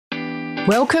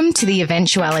Welcome to the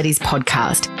Eventualities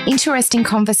podcast, interesting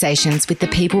conversations with the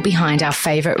people behind our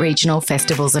favourite regional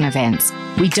festivals and events.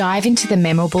 We dive into the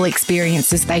memorable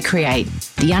experiences they create,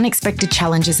 the unexpected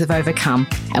challenges they've overcome,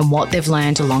 and what they've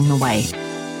learned along the way.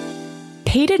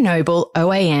 Peter Noble,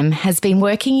 OAM, has been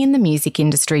working in the music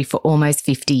industry for almost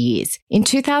 50 years. In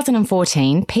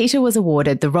 2014, Peter was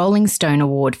awarded the Rolling Stone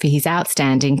Award for his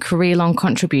outstanding career-long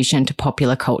contribution to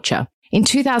popular culture. In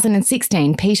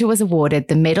 2016, Peter was awarded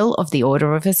the Medal of the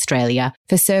Order of Australia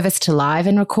for service to live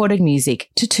and recorded music,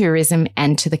 to tourism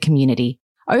and to the community.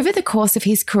 Over the course of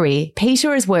his career,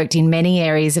 Peter has worked in many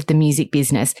areas of the music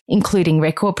business, including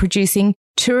record producing,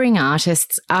 touring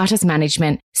artists, artist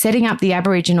management, setting up the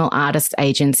Aboriginal Artists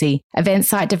Agency, event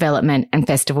site development and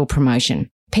festival promotion.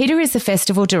 Peter is the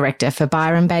festival director for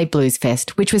Byron Bay Blues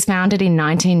Fest, which was founded in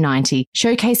 1990,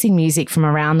 showcasing music from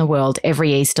around the world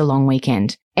every Easter long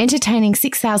weekend. Entertaining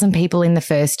 6,000 people in the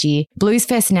first year, Blues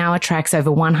Fest now attracts over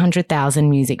 100,000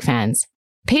 music fans.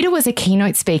 Peter was a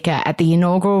keynote speaker at the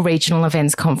inaugural Regional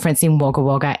Events Conference in Wagga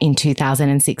Wagga in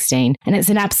 2016, and it's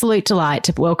an absolute delight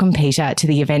to welcome Peter to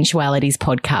the Eventualities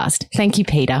podcast. Thank you,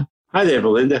 Peter. Hi there,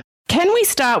 Belinda. Can we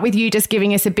start with you just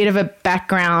giving us a bit of a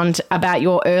background about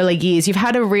your early years? You've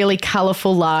had a really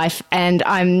colourful life, and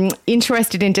I'm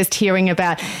interested in just hearing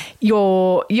about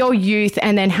your youth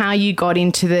and then how you got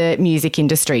into the music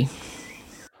industry.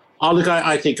 Oh, look,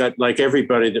 I think like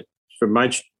everybody that from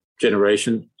my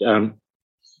generation,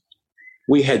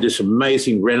 we had this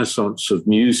amazing renaissance of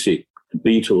music, the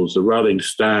Beatles, the Rolling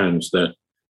Stones, the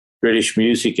British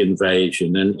music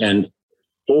invasion, and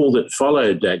all that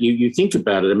followed that. You think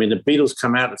about it. I mean, the Beatles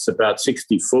come out, it's about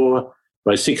 64.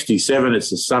 By 67,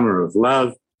 it's the summer of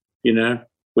love. Rock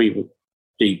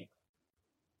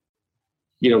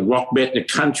met the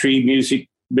country music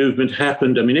movement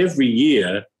happened. I mean, every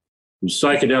year, from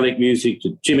psychedelic music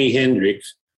to Jimi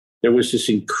Hendrix, there was this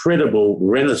incredible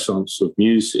renaissance of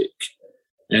music.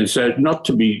 And so not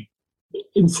to be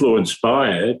influenced by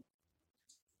it,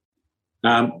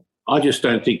 I just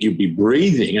don't think you'd be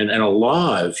breathing and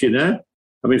alive, I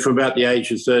mean, from about the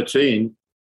age of 13,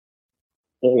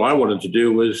 all I wanted to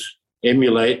do was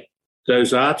emulate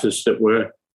those artists that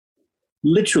were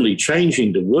literally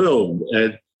changing the world.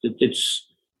 It's,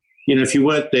 if you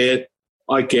weren't there,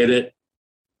 I get it.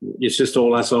 It's just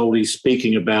all us oldies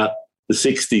speaking about the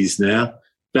 60s now.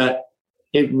 But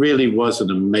it really was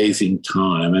an amazing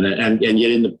time. And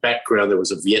yet in the background, there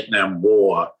was a Vietnam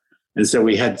War. And so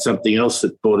we had something else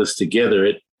that brought us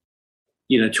together,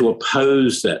 to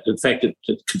oppose that. The fact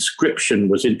that conscription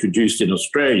was introduced in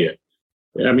Australia.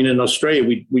 I mean, in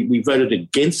Australia, we voted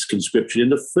against conscription in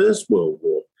the First World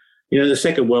War. In the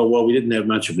Second World War, we didn't have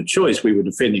much of a choice. We were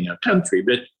defending our country.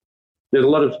 But there's a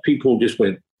lot of people just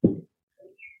went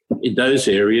in those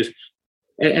areas.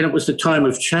 And it was the time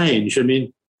of change. I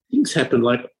mean, things happened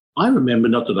like, I remember,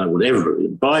 not that I would ever have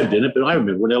imbibed in it, but I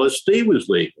remember when LSD was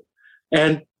legal.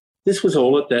 And this was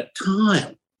all at that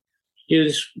time.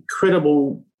 This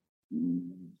incredible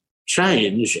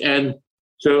change. And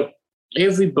so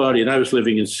everybody, and I was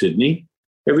living in Sydney,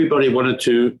 everybody wanted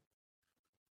to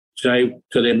say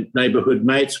to their neighbourhood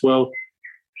mates, well,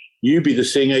 you be the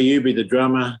singer, you be the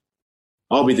drummer,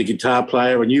 I'll be the guitar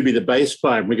player, and you be the bass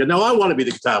player. And we go, no, I want to be the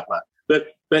guitar player.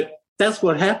 But that's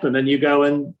what happened. And you go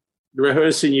and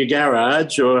rehearse in your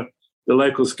garage or the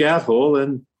local scout hall,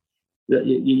 and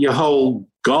your whole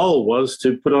goal was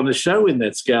to put on a show in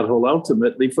that scout hall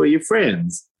ultimately for your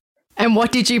friends. And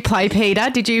what did you play,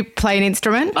 Peter? Did you play an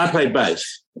instrument? I played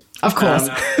bass. Of course.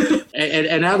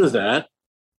 And out of that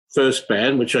first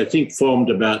band, which I think formed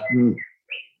about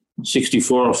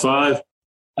 64 or 5,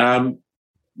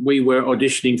 we were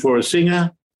auditioning for a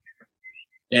singer.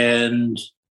 And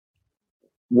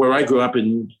where I grew up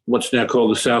in what's now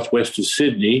called the southwest of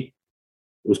Sydney,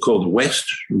 it was called the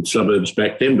West in suburbs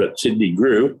back then, but Sydney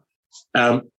grew.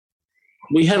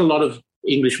 We had a lot of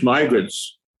English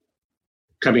migrants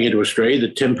coming into Australia, the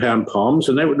 10-pound poms,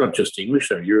 and they were not just English,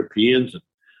 they were Europeans, and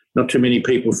not too many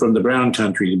people from the brown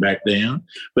country back then.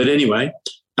 But anyway,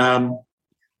 and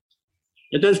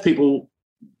those people,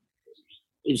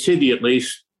 in Sydney at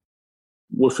least,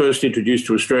 were first introduced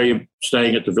to Australia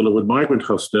staying at the Villawood Migrant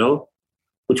Hostel,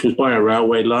 which was by a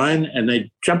railway line, and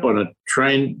they'd jump on a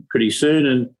train pretty soon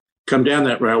and come down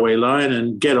that railway line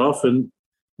and get off and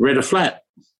rent a flat.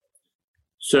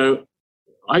 So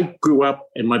I grew up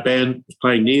and my band was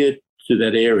playing near to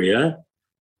that area,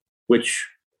 which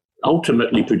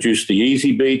ultimately produced the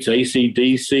Easy Beats,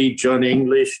 AC/DC, John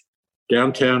English,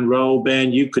 Downtown Roll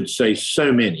Band. You could say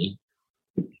so many.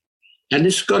 And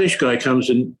this Scottish guy comes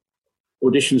and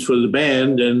auditions for the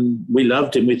band, and we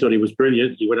loved him. We thought he was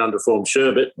brilliant. He went on to form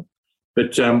Sherbet.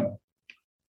 But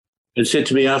and said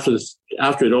to me after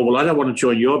it all, well, I don't want to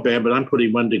join your band, but I'm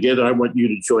putting one together. I want you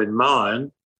to join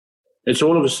mine. And so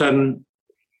all of a sudden,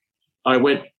 I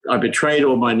betrayed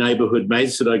all my neighbourhood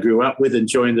mates that I grew up with and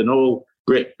joined an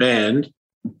all-Brit band.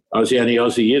 I was the only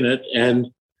Aussie in it. And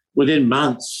within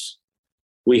months,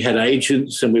 we had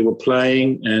agents and we were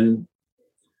playing, and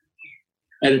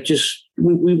it just,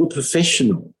 we were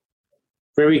professional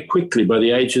very quickly by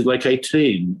the age of like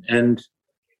 18 and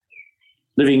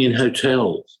living in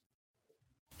hotels.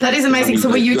 That is amazing. So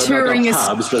were you touring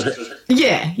pubs,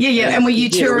 Yeah. And were you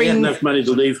touring? We had enough money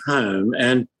to leave home.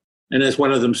 And as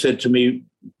one of them said to me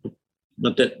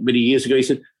not that many years ago, he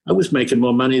said, I was making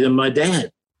more money than my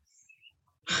dad.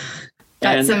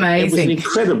 That's amazing. It was an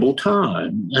incredible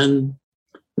time. And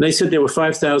they said there were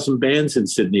 5,000 bands in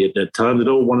Sydney at that time that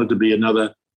all wanted to be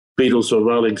another Beatles or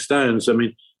Rolling Stones. I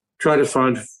mean, try to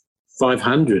find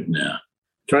 500 now.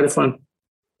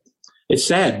 It's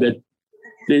sad that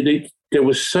there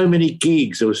were so many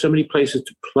gigs, there were so many places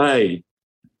to play.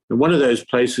 And one of those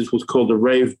places was called the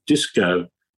Rave Disco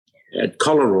at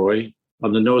Collaroy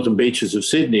on the northern beaches of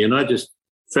Sydney. And I just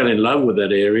fell in love with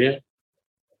that area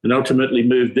and ultimately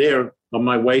moved there on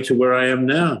my way to where I am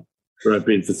now, where I've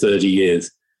been for 30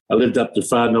 years. I lived up the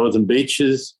far northern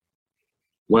beaches,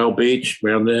 Whale Beach,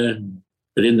 around there,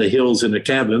 but in the hills in a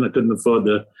cabin. I couldn't afford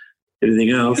anything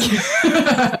else.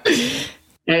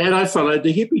 And I followed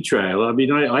the hippie trail. I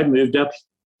mean, I moved up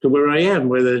to where I am,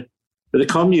 where the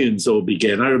communes all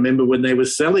began. I remember when they were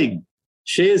selling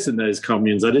shares in those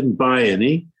communes. I didn't buy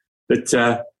any, but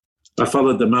I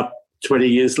followed them up 20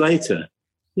 years later.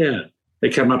 Yeah, they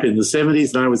come up in the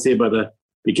 70s, and I was there by the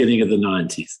beginning of the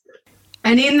 90s.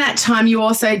 And in that time, you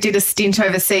also did a stint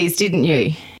overseas, didn't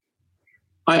you?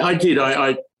 I did.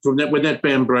 From that, when that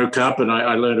band broke up, and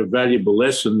I learned a valuable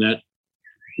lesson that,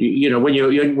 you know, when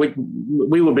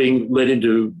we were being led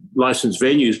into licensed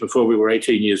venues before we were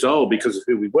 18 years old because of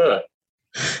who we were.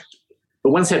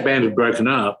 But once that band had broken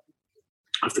up,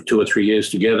 after 2 or 3 years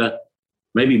together,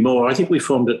 maybe more, I think we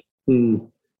formed it. We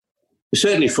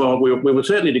certainly formed. We were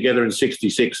certainly together in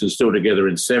 '66 and still together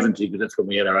in '70 because that's when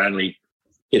we had our only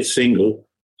hit single.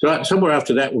 So somewhere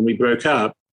after that, when we broke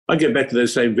up, I'd get back to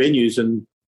those same venues and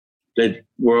they'd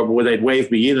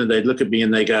wave me in and they'd look at me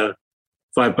and they go,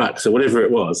 $5 or whatever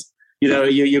it was. You know,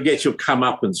 you get your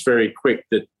comeuppance very quick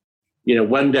that, you know,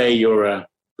 one day you're a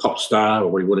pop star or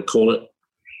what you want to call it.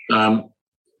 And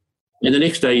the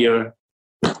next day you're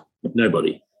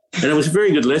nobody. And it was a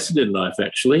very good lesson in life,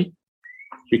 actually,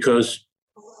 because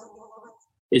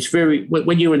it's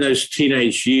when you're in those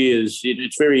teenage years,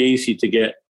 it's very easy to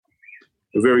get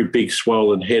a very big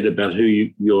swollen head about who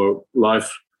your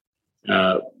life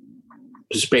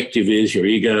perspective is, your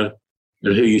ego,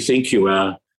 and who you think you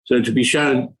are. So to be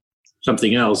shown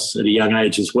something else at a young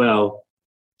age as well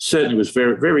certainly was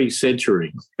very, very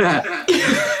centering.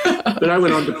 But I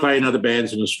went on to play in other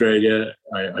bands in Australia.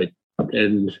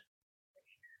 And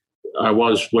I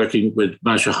was working with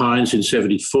Marcia Hines in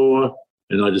 '74,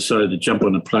 and I decided to jump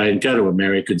on a plane, go to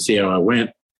America and see how I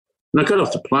went. And I got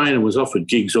off the plane and was offered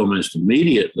gigs almost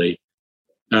immediately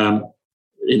in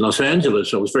Los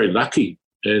Angeles. I was very lucky.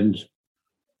 And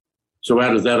so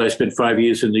out of that, I spent 5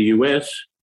 years in the US,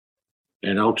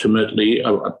 and ultimately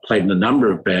I played in a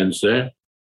number of bands there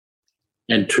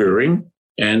and touring.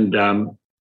 And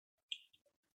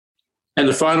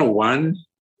the final one,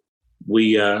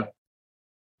 how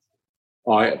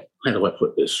do I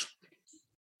put this?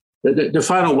 The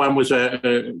final one was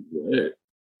there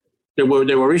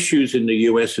were issues in the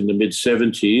US in the mid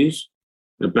 '70s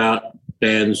about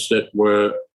bands that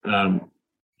were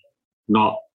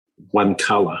not one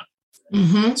color.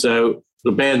 Mm-hmm. So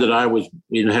the band that I was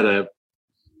in had a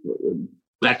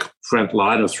black front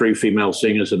line of 3 female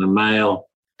singers and a male,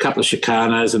 a couple of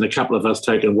Chicanos and a couple of us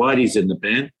token whiteys in the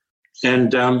band.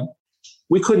 And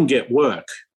we couldn't get work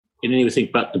in anything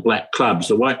but the black clubs.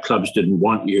 The white clubs didn't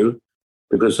want you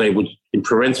because they would, in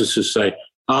parentheses, say,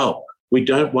 oh, we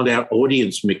don't want our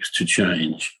audience mix to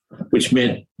change, which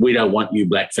meant we don't want you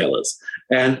black fellas.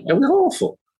 And it was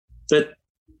awful. But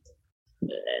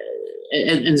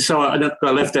And so I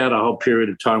left out a whole period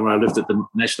of time where I lived at the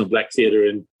National Black Theatre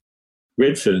in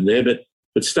Redfern there,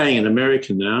 but staying in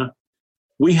America now,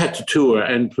 we had to tour,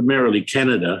 and primarily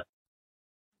Canada,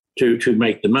 to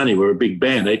make the money. We're a big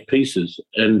band, 8 pieces.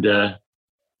 And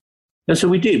so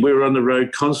we did. We were on the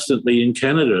road constantly in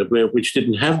Canada, which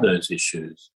didn't have those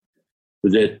issues.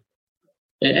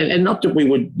 And not that we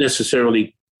would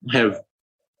necessarily have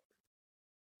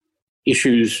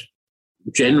issues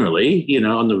generally, you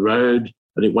know, on the road.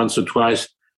 I think once or twice,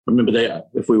 I remember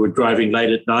if we were driving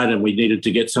late at night and we needed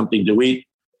to get something to eat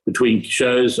between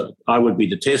shows, I would be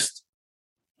the test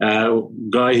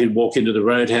guy who'd walk into the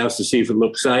roadhouse to see if it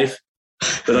looked safe.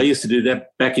 But I used to do that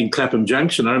back in Clapham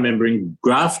Junction. I remember in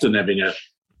Grafton having a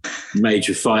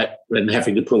major fight and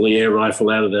having to pull the air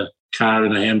rifle out of the car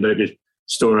in a hamburger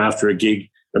store after a gig.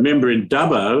 I remember in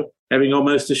Dubbo having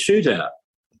almost a shootout.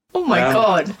 Oh, my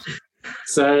God.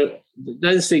 So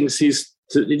those things used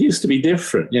to be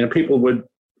different. You know,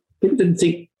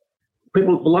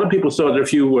 a lot of people thought that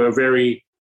if you were very,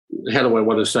 how do I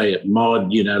want to say it,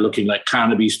 mod, you know, looking like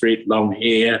Carnaby Street, long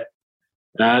hair,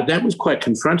 that was quite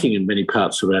confronting in many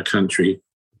parts of our country.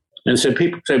 And so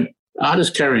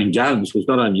artists carrying guns was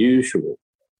not unusual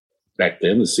back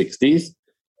then, the 60s.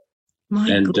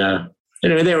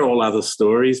 Anyway, there are all other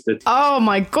stories. But oh,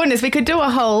 my goodness, we could do a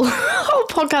whole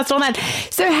podcast on that.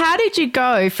 So how did you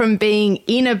go from being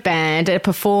in a band, a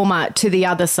performer, to the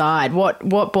other side? What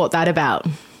brought that about?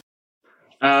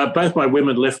 Both my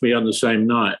women left me on the same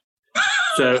night.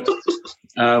 So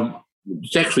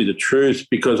it's actually the truth,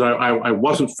 because I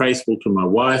wasn't faithful to my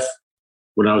wife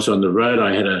when I was on the road.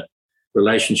 I had a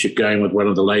relationship going with one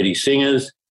of the lady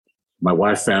singers. My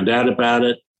wife found out about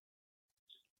it,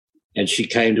 and she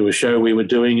came to a show we were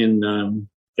doing in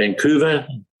Vancouver,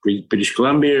 British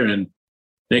Columbia, and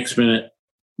next minute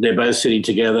they're both sitting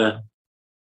together.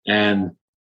 And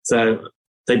so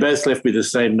they both left me the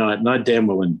same night, and I damn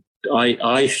well, and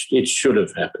it should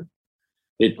have happened.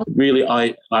 It really,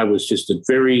 I was just a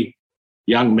very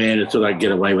young man who thought I'd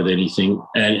get away with anything.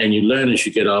 And you learn as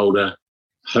you get older,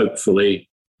 hopefully,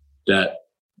 that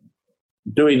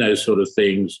doing those sort of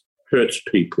things hurts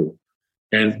people.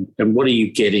 And what are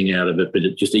you getting out of it? But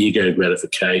it's just ego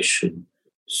gratification.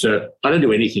 So I don't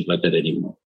do anything like that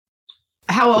anymore.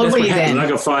 How old were you then? I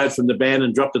got fired from the band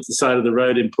and dropped at the side of the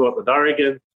road in Portland,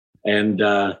 Oregon, and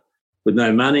with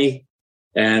no money.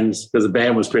 And because the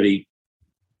band was pretty,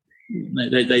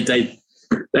 they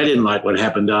didn't like what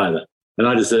happened either, and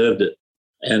I deserved it.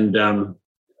 And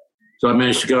so I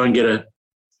managed to go and get a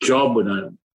job in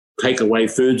a takeaway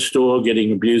food store,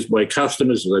 getting abused by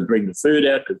customers as they bring the food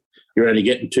out because you're only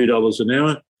getting $2 an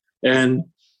hour. And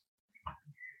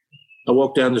I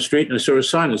walked down the street and I saw a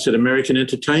sign that said American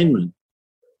Entertainment.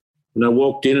 And I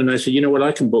walked in and I said, you know what,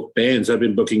 I can book bands. I've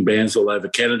been booking bands all over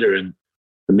Canada and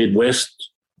the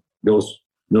Midwest,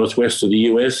 northwest of the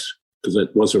US, because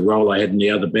that was a role I had in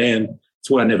the other band. That's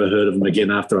why I never heard of them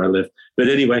again after I left. But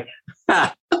anyway,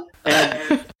 and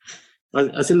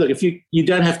I said, look, if you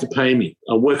don't have to pay me,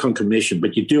 I'll work on commission,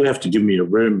 but you do have to give me a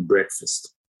room and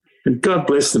breakfast. And God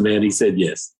bless the man, he said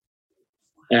yes.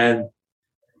 And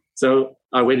so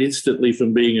I went instantly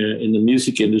from being in the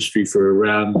music industry for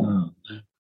around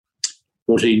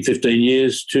 14, 15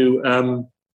 years to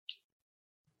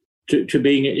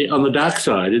being on the dark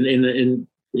side and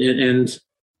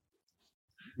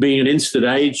being an instant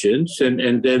agent,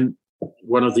 and then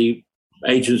one of the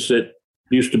agents that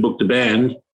used to book the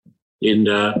band in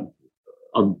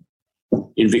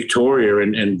Victoria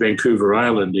and Vancouver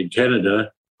Island in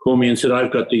Canada called me and said,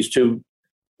 I've got these two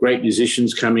great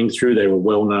musicians coming through. They were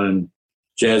well-known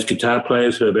jazz guitar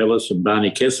players, Herb Ellis and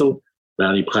Barney Kessel.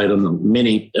 Barney played on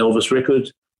many Elvis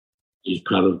records. He's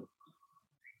part of,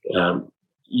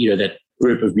 that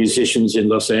group of musicians in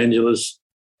Los Angeles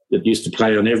that used to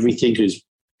play on everything, whose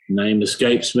name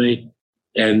escapes me.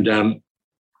 And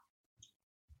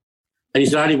he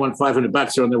said, I only want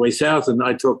 $500. They're on their way south. And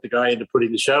I talked the guy into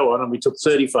putting the show on, and we took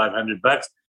 $3,500.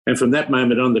 And from that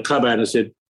moment on, the club owner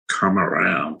said, come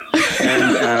around.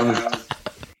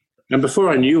 And before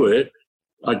I knew it,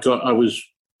 the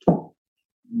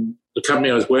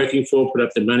company I was working for put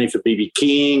up the money for B.B.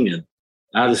 King and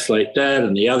artists like that.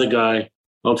 And the other guy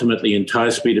ultimately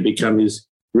enticed me to become his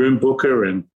room booker.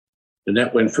 And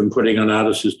that went from putting on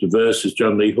artists as diverse as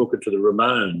John Lee Hooker to the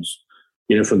Ramones,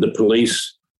 from the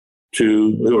Police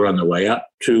to, who were on the way up,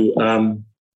 to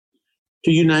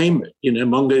you name it,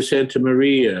 Mongo Santa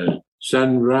Maria,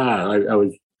 Sun Ra.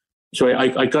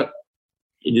 I got,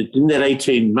 in that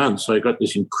 18 months, I got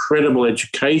this incredible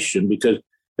education because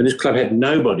this club had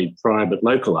nobody prior but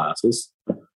local artists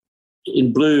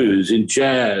in blues, in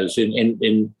jazz,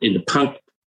 in the punk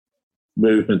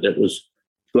movement that was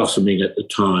blossoming at the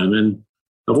time. And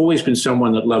I've always been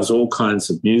someone that loves all kinds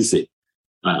of music.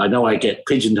 I know I get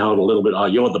pigeonholed a little bit, oh,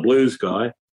 you're the blues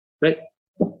guy, but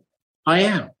I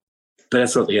am. But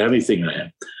that's not the only thing I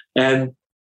am. And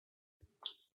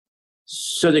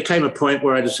so there came a point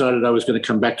where I decided I was going to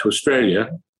come back to Australia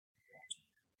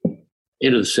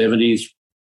into the 70s.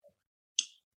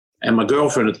 And my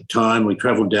girlfriend at the time, we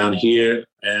travelled down here,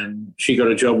 and she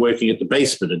got a job working at the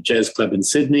Basement, a jazz club in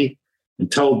Sydney,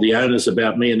 and told the owners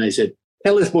about me, and they said,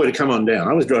 tell this boy to come on down.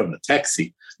 I was driving a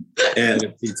taxi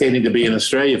and intending to be in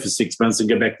Australia for 6 months and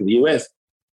go back to the US.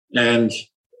 And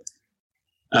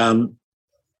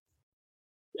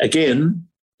again,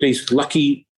 these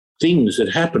lucky things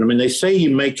that happen. I mean, they say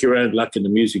you make your own luck in the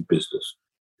music business.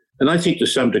 And I think to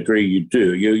some degree you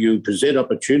do. You present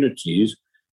opportunities.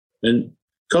 And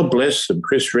God bless them,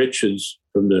 Chris Richards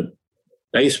from the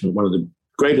Basement, one of the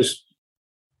greatest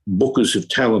bookers of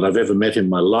talent I've ever met in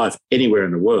my life, anywhere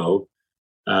in the world.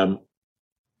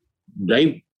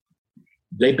 They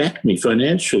backed me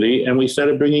financially, and we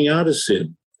started bringing artists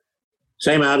in.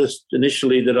 Same artist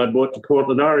initially that I brought to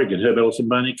Portland, Oregon, Herb Ellis and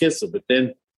Barney Kessel, but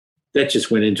then that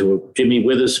just went into a Jimmy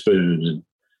Witherspoon, and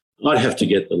I'd have to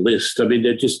get the list. I mean,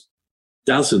 there are just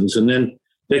dozens, and then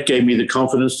that gave me the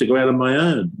confidence to go out on my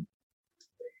own.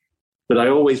 But I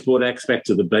always brought acts back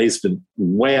to the Basement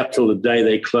way up till the day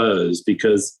they closed,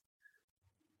 because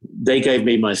they gave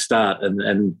me my start,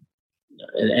 and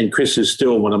Chris is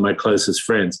still one of my closest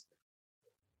friends,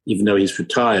 even though he's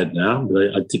retired now.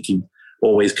 But I think he'd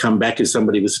always come back if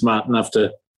somebody was smart enough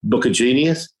to book a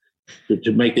genius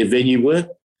to make their venue work.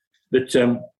 But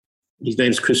his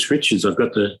name's Chris Richards. I've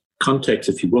got the contacts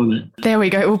if you want it. There we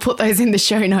go. We'll put those in the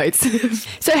show notes.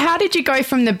 So how did you go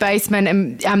from the Basement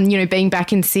and, being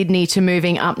back in Sydney to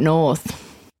moving up north?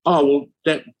 Oh, well,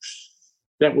 that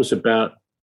was about,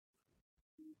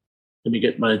 let me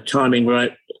get my timing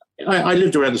right. I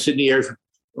lived around the Sydney area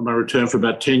on my return for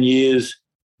about 10 years,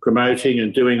 promoting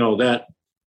and doing all that.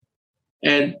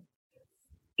 And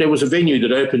there was a venue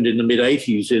that opened in the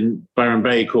mid-'80s in Byron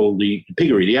Bay called the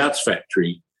Piggery, the Arts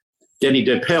Factory. Danny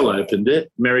Depel opened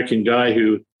it, American guy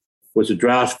who was a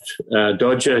draft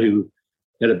dodger who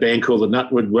had a band called the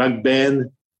Nutwood Rug Band,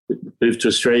 moved to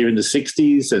Australia in the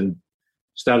 60s and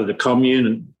started a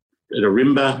commune at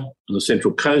Ourimbah on the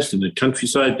Central Coast in the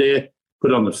countryside there,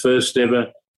 put on the first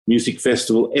ever music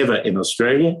festival ever in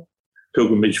Australia,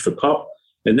 Pilgrimage for Pop.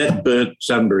 And that burnt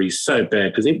Sunbury so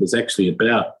bad because it was actually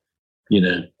about,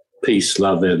 peace,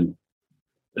 love and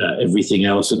everything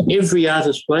else. And every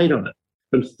artist played on it,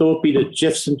 from Thorpe to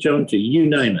Jeff St. John to you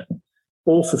name it,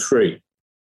 all for free.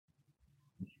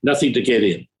 Nothing to get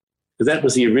in. Because that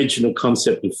was the original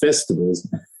concept of festivals.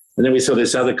 And then we saw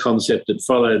this other concept that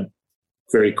followed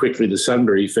very quickly, the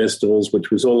Sunbury festivals, which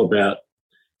was all about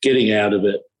getting out of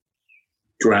it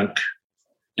drunk.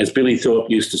 As Billy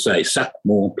Thorpe used to say, suck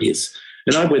more piss.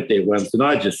 And I went there once and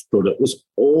I just thought it was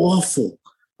awful.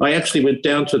 I actually went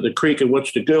down to the creek and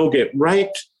watched a girl get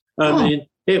raped. I mean,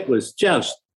 it was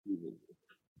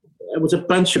a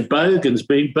bunch of bogans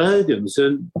being bogans.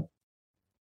 And,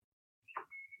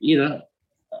 I'm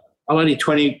only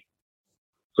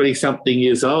 20-something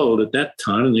years old at that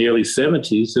time in the early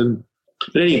 70s.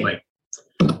 But anyway,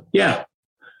 yeah,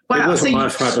 it wasn't my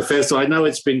type of festival. I know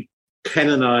it's been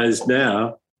canonised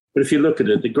now, but if you look at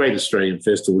it, the Great Australian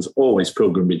Festival was always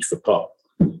Pilgrimage for Pop.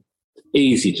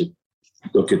 Easy to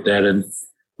look at that. And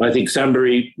I think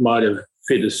Sunbury might have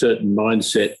fit a certain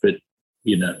mindset, but,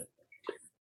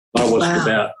 I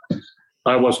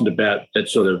wasn't about that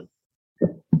sort of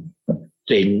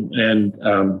thing. And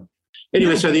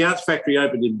anyway, so the Arts Factory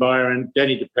opened in Byron.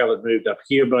 Danny Depel had moved up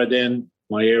here by then,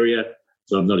 my area,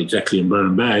 so I'm not exactly in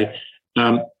Byron Bay.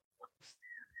 And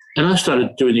I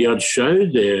started doing the odd show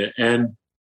there. And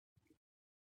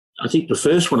I think the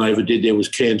first one I ever did there was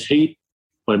Canned Heat,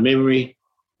 by memory.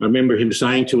 I remember him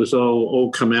saying to us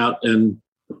all come out and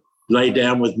lay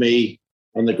down with me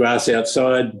on the grass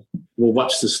outside. We'll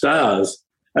watch the stars.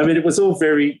 I mean, it was all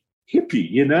very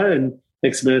hippie, and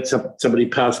next minute somebody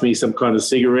passed me some kind of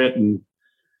cigarette and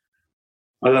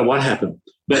I don't know what happened.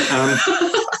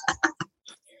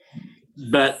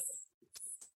 But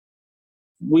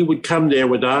we would come there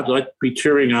with art, like be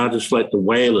touring artists like the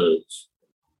Wailers,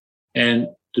 and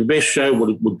the best show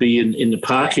would be in the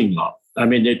parking lot. I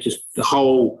mean, the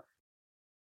whole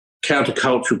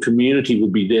countercultural community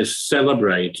would be there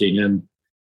celebrating and,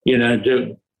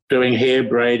 doing hair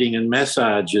braiding and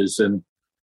massages. And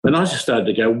I just started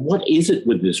to go, what is it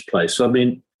with this place? I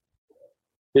mean,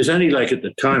 there's only at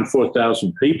the time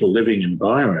 4,000 people living in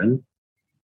Byron,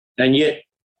 and yet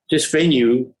this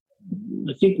venue,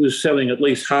 I think, was selling at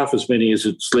least half as many as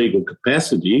its legal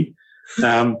capacity.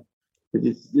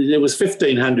 There was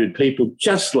 1,500 people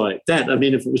just like that. I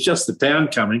mean, if it was just the town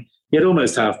coming, you had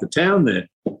almost half the town there.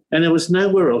 And there was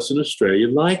nowhere else in Australia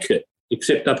like it,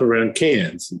 except up around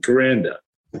Cairns and Kuranda.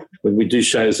 When we do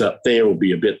shows up there, will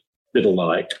be a bit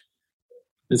alike.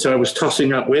 And so I was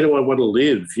tossing up, where do I want to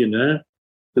live,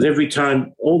 Because every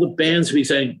time, all the bands would be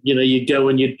saying, you'd go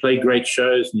and you'd play great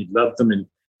shows and you'd love them in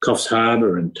Coffs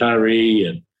Harbour and Taree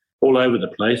and all over the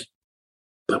place.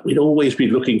 But we'd always be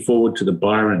looking forward to the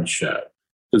Byron show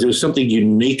because there was something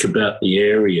unique about the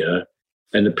area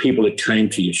and the people that came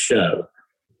to your show.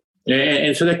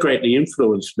 And so that greatly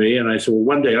influenced me. And I said, well,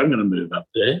 one day I'm going to move up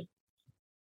there,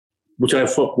 which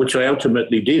I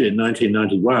ultimately did in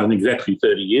 1991, exactly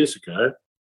 30 years ago.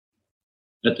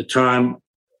 At the time,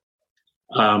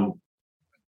 I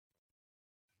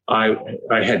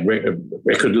had a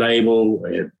record label,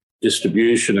 I had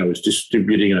distribution. I was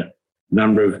distributing a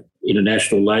number of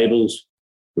international labels,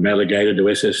 from Alligator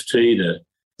to SST to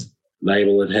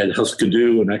label that had Husker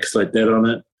Du and acts like that on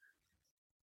it.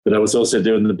 But I was also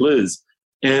doing the blues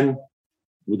and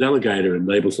with Alligator and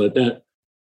labels like that.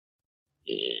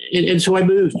 And so I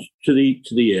moved to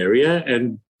the area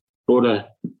and bought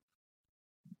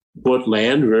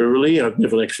land rurally. I've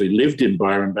never actually lived in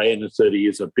Byron Bay in the 30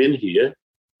 years I've been here.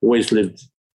 Always live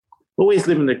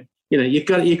in the, you've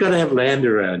got to have land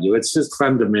around you. It's just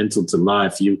fundamental to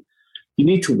life. You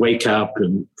need to wake up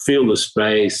and feel the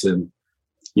space and,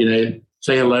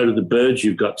 say hello to the birds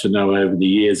you've got to know over the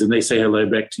years, and they say hello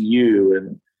back to you.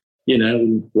 And,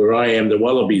 where I am, the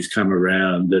wallabies come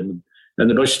around and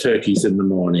the bush turkeys in the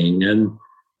morning and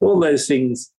all those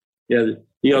things,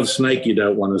 the odd snake you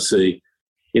don't want to see.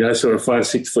 I saw a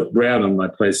 5-6 foot brown on my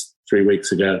place 3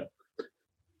 weeks ago.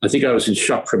 I think I was in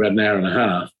shock for about an hour and a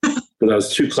half, but I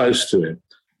was too close to him.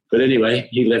 But anyway,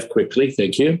 he left quickly,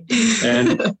 thank you.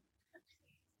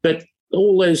 But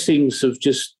all those things of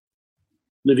just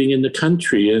living in the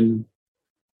country and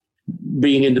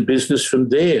being in the business from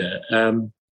there.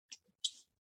 And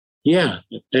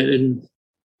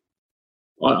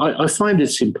I find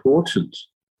it's important.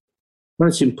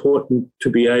 It's important to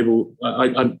be able.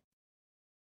 I'm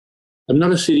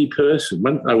not a city person.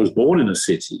 I was born in a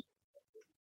city,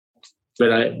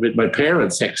 but my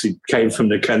parents actually came from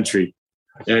the country,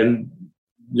 and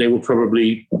they were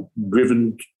probably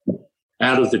driven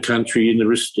out of the country in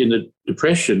the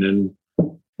Depression and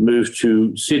moved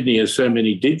to Sydney, as so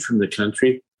many did from the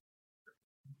country.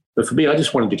 But for me, I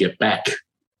just wanted to get back,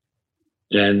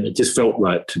 and it just felt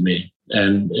right to me,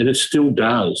 and it still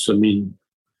does. I mean,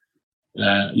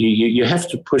 you have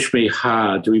to push me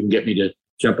hard to even get me to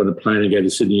jump on a plane and go to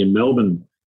Sydney and Melbourne,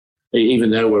 even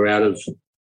though we're out of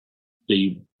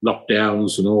the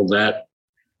lockdowns and all that,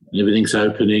 and everything's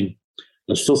opening.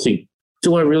 I still think,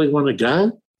 do I really want to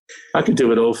go? I could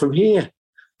do it all from here.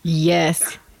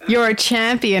 Yes. You're a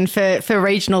champion for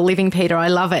regional living, Peter. I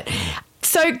love it.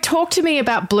 So talk to me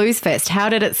about Bluesfest. How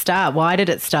did it start? Why did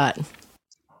it start?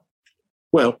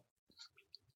 Well,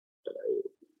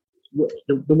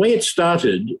 the way it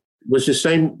started was the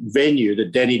same venue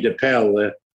that Danny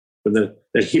DePaul, the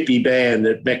hippie band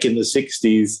that back in the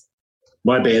 60s,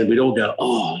 my band, we'd all go,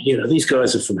 oh, these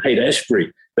guys are from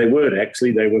Haight-Ashbury. They weren't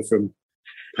actually. They were from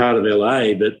part of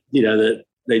LA, but,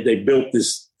 they built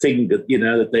this thing that,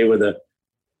 that they were the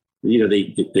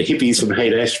hippies from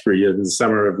Haight-Ashbury and the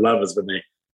Summer of Lovers when they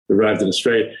arrived in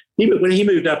Australia. When he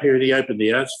moved up here and he opened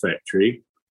the Arts Factory,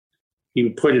 he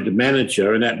appointed a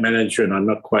manager, and that manager, and I'm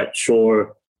not quite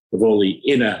sure of all the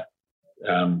inner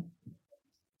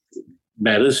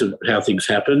matters of how things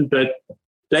happened, but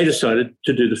they decided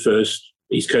to do the first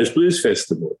East Coast Blues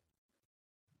Festival.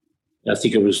 I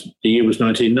think the year was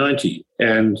 1990.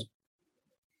 And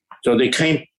so they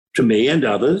came to me and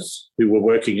others who were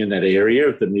working in that area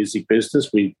of the music business.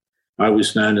 I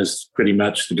was known as pretty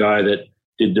much the guy that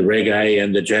did the reggae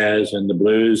and the jazz and the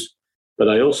blues, but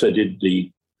I also did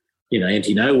the,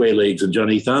 Anti-Nowhere Leagues and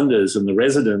Johnny Thunders and the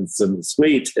Residents and the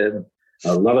Sweet and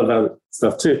a lot of other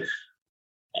stuff too.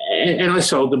 And I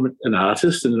sold them an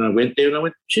artist, and then I went there and I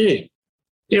went, gee,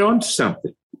 they're onto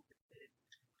something.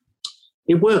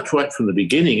 It worked right from the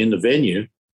beginning in the venue,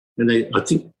 and I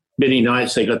think many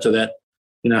nights they got to that,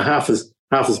 half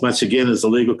as much again as the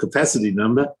legal capacity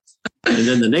number. And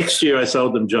then the next year I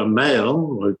sold them John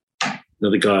Mayall,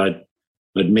 another guy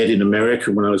I'd met in America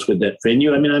when I was with that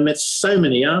venue. I mean, I met so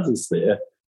many artists there.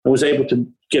 I was able to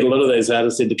get a lot of those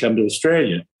artists in to come to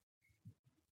Australia.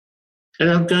 And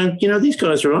I'm going, these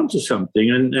guys are onto something.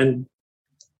 And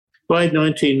by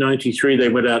 1993, they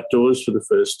went outdoors for the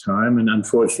first time, and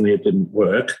unfortunately it didn't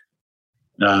work.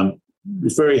 It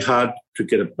was very hard to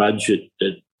get a budget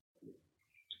that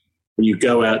when you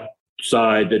go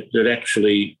outside that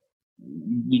actually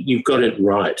you've got it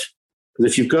right.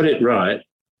 Because if you've got it right,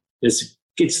 it's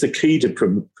the key to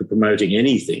promoting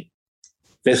anything.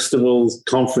 Festivals,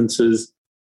 conferences,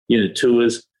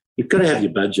 tours. You've got to have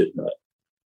your budget right.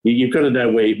 You've got to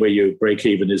know where your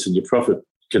break-even is and your profit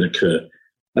can occur.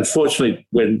 Unfortunately,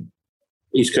 when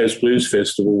East Coast Blues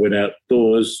Festival went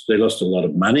outdoors, they lost a lot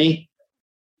of money.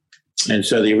 And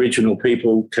so the original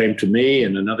people came to me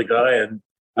and another guy and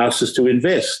asked us to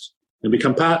invest and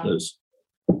become partners.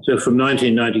 So from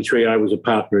 1993, I was a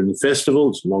partner in the festival.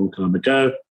 It's a long time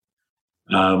ago.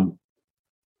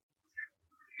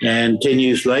 And 10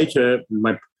 years later,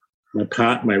 my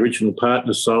original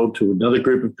partner sold to another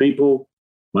group of people,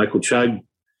 Michael Chugg,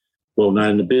 well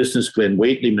known in the business, Glenn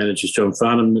Wheatley manages John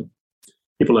Farnham,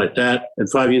 people like that. And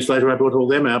 5 years later, I bought all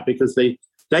them out because they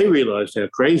realised how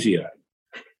crazy I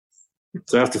am.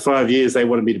 So after 5 years, they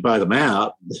wanted me to buy them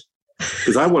out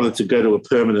because I wanted to go to a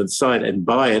permanent site and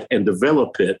buy it and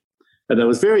develop it. And I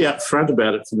was very upfront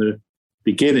about it from the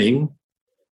beginning.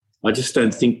 I just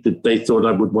don't think that they thought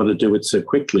I would want to do it so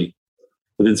quickly.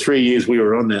 Within 3 years, we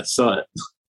were on that site.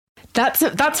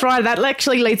 That's right. That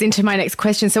actually leads into my next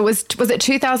question. So was it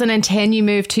 2010 you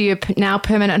moved to your now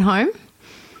permanent home?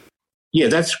 Yeah,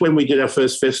 that's when we did our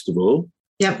first festival.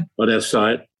 Yep. On our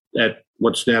site at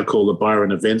what's now called the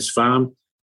Byron Events Farm.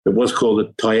 It was called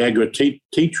the Tyagra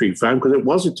Tea Tree Farm because it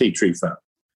was a tea tree farm.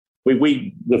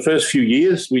 We the first few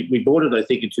years, we bought it, I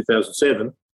think, in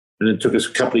 2007, and it took us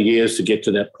a couple of years to get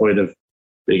to that point of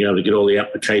being able to get all the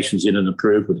applications in and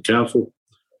approved with the council.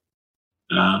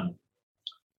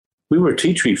 We were a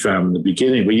tea tree farm in the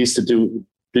beginning. We used to do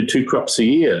 2 crops a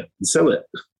year and sell it.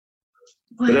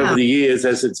 Wow. But over the years,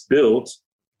 as it's built,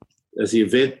 as the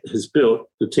event has built,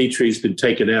 the tea tree's been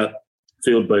taken out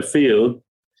field by field,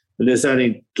 and there's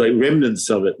only like remnants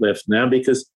of it left now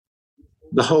because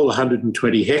the whole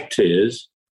 120 hectares,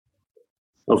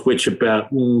 of which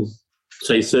about,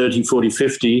 say, 30,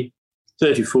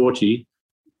 40,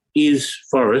 is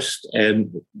forest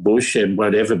and bush and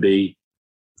won't ever be,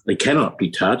 they cannot be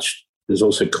touched. There's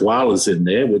also koalas in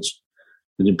there, which is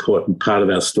an important part of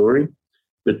our story.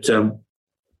 But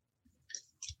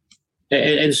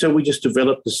and so we just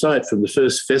developed the site from the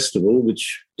first festival,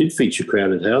 which did feature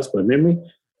Crowded House by memory,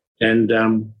 and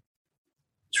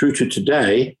through to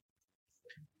today.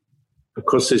 Of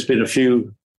course, there's been a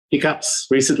few hiccups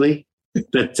recently,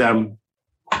 but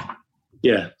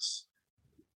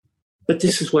But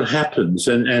this is what happens,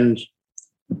 and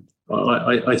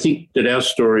I think that our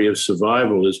story of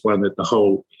survival is one that the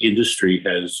whole industry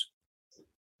has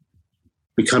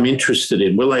become interested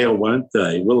in. Will they or won't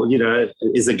they? Well,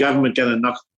 is the government going to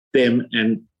knock them,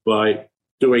 and by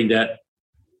doing that,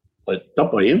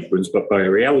 not by influence, but by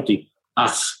reality,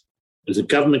 us? Is the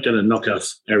government going to knock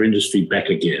our industry back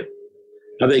again?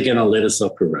 Are they going to let us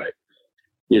operate?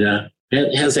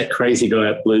 How's that crazy guy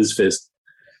at Bluesfest,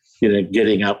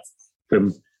 getting up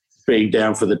from being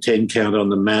down for the 10 count on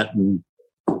the mat and,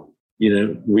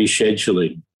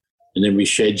 rescheduling and then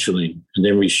rescheduling and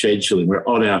then rescheduling. We're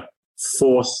on our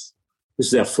this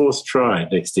is our 4th try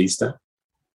next Easter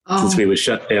since we were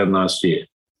shut down last year.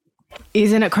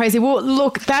 Isn't it crazy? Well,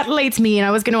 look, that leads me in.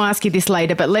 I was going to ask you this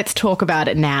later, but let's talk about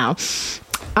it now.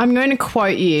 I'm going to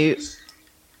quote you.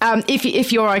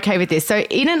 If you're okay with this. So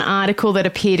in an article that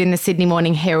appeared in the Sydney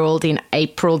Morning Herald in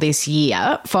April this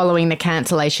year, following the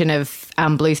cancellation of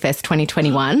Bluesfest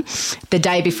 2021, the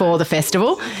day before the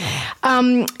festival,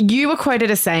 you were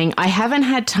quoted as saying, "I haven't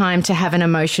had time to have an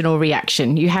emotional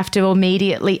reaction. You have to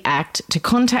immediately act, to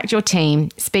contact your team,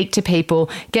 speak to people,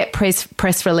 get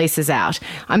press releases out.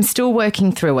 I'm still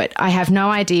working through it. I have no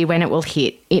idea when it will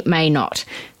hit. It may not."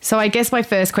 So I guess my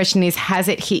first question is, has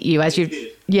it hit you as you've...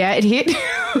 Yeah, it hit?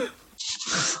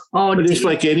 But it's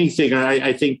like anything.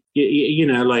 I think,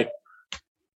 like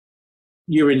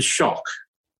you're in shock,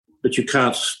 but you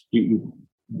can't...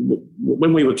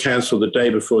 when we were cancelled the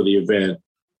day before the event,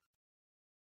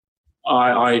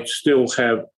 I still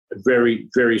have a very,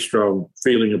 very strong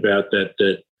feeling about that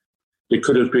there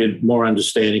could have been more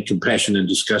understanding, compassion and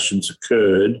discussions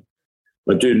occurred.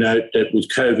 I do note that with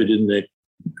COVID in the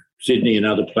Sydney and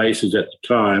other places at the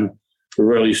time, the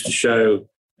rallies to show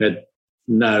had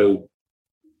nothing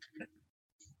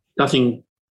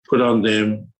put on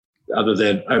them other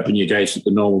than open your gates at the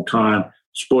normal time.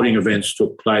 Sporting events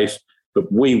took place,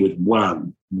 but we would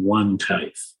one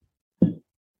case.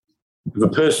 If a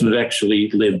person had actually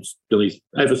lived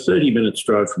over 30 minutes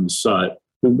drive from the site,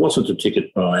 who wasn't a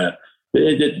ticket buyer,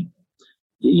 the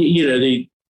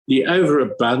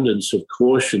overabundance of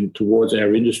caution towards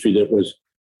our industry that was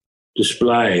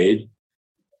displayed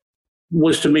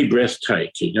was to me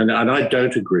breathtaking, and I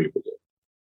don't agree with it.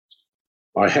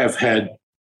 I have had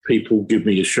people give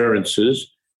me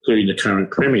assurances, including the current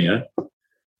Premier,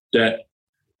 that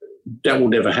will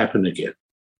never happen again.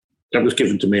 That was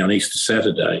given to me on Easter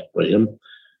Saturday by him.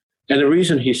 And the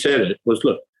reason he said it was,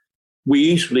 look, we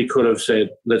easily could have said,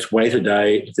 let's wait a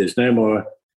day. If there's no more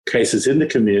cases in the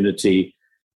community,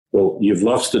 well, you've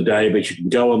lost a day, but you can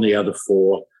go on the other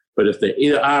 4. But if there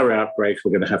are outbreaks,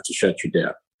 we're going to have to shut you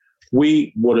down.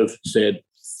 We would have said,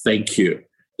 thank you.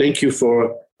 Thank you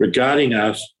for regarding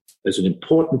us as an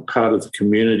important part of the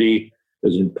community,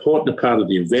 as an important part of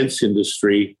the events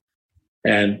industry,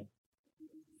 and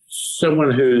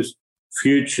someone whose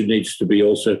future needs to be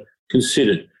also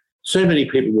considered. So many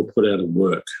people were put out of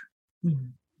work. Mm-hmm.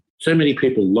 So many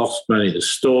people lost money. The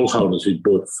stall holders who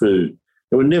bought food,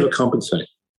 they were never compensated,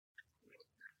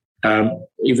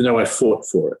 even though I fought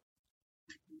for it.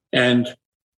 And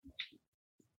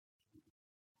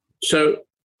so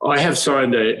I have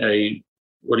signed a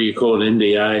what do you call an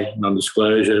NDA,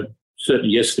 non-disclosure. Certainly,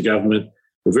 yes, the government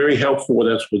were very helpful with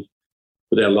us with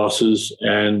our losses,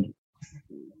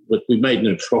 but we made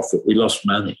no profit. We lost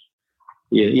money,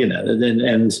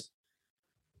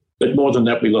 but more than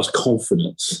that, we lost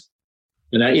confidence,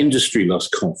 and our industry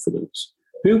lost confidence.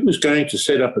 Who was going to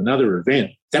set up another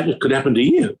event that could happen to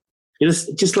you?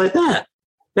 Just like that.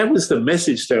 That was the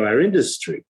message to our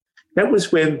industry. That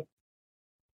was when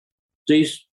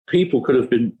these people could have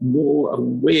been more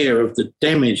aware of the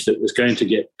damage that was going to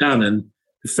get done, and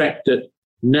the fact that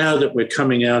now that we're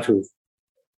coming out of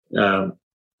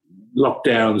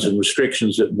lockdowns and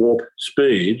restrictions at warp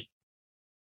speed,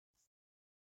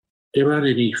 there aren't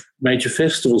any major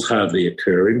festivals hardly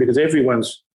occurring because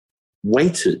everyone's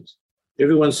waited.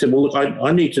 Everyone said, well, look,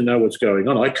 I need to know what's going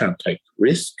on. I can't take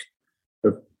risk.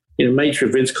 Major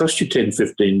events cost you $10,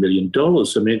 $15 million.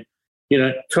 I mean,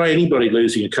 try anybody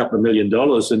losing a couple of $1 million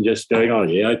and just going, oh,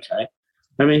 yeah, okay.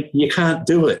 I mean, you can't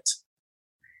do it.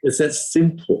 It's that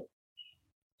simple.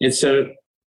 And so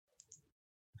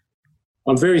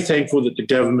I'm very thankful that the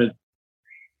government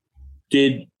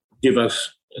did give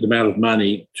us an amount of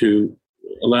money to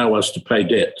allow us to pay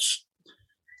debts,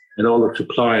 and all the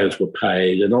suppliers were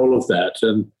paid and all of that.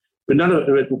 But none of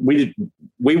it,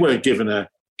 we weren't given a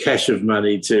cache of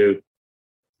money to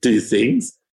do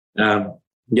things.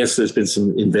 Yes, there's been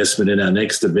some investment in our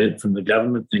next event from the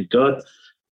government, thank God.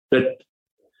 But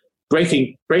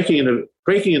breaking an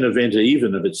event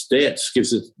even of its debts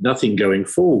gives it nothing going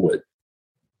forward.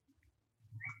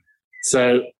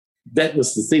 So that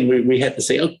was the thing. We had to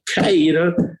say, okay,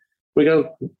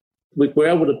 we're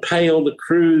able to pay all the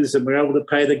crews, and we're able to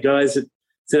pay the guys that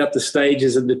set up the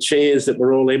stages and the chairs that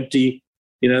were all empty,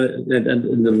 and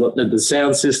the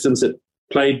sound systems that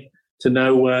played to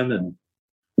no one, and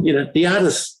the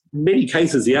artists. In many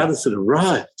cases, the artists had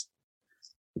arrived.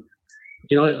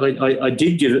 I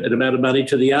did give an amount of money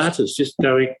to the artists, just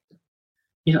going.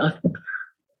 I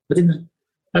didn't.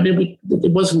 I mean,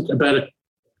 it wasn't about a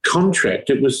contract.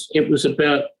 It was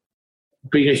about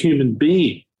being a human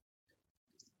being.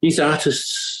 These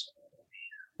artists,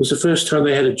 it was the first time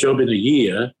they had a job in a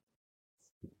year,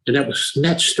 and that was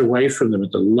snatched away from them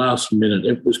at the last minute.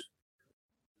 It was,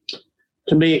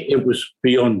 to me, it was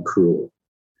beyond cruel.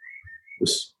 It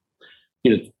was,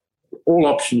 all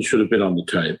options should have been on the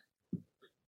table.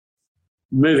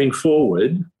 Moving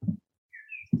forward,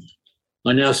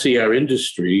 I now see our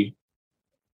industry.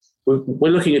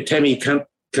 We're looking at Tammy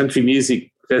Country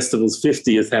Music Festival's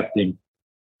 50th happening,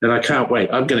 and I can't wait.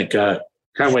 I'm going to go.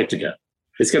 Can't wait to go.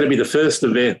 It's going to be the first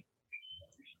event.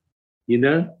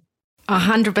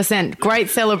 100%. Great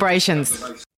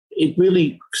celebrations. It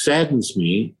really saddens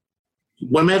me.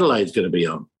 Well, Adelaide's going to be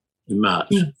on in March.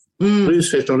 Blues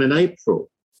Fest on in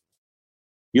April.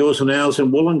 Yours and Ours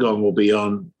in Wollongong will be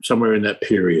on somewhere in that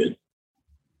period.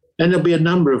 And there'll be a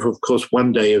number of course,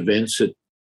 one-day events at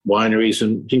wineries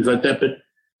and things like that. But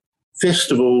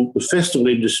the festival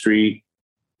industry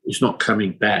is not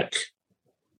coming back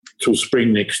till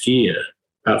spring next year,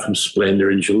 apart from Splendour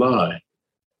in July.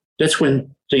 That's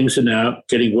when things are now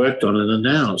getting worked on and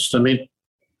announced. I mean,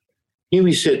 here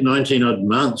we sit 19-odd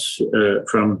months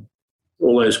from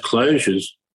all those closures,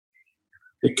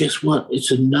 but guess what? It's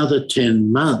another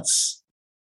 10 months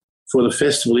for the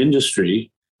festival industry.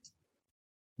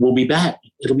 We'll be back.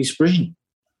 It'll be spring.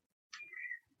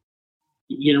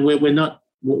 We're not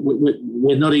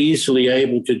easily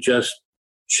able to just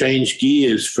change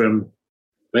gears from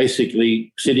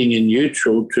basically sitting in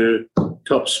neutral to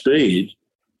top speed.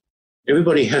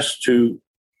 Everybody has to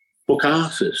book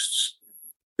artists,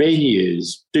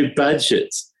 venues, do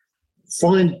budgets,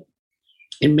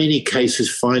 in many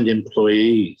cases, find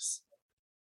employees.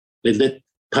 They let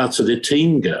parts of their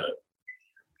team go.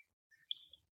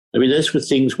 I mean, those were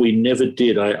things we never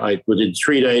did. Within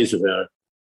 3 days of our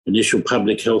initial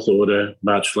public health order,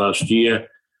 March last year,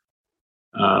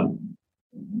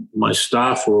 my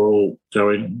staff were all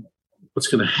going, what's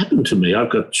going to happen to me?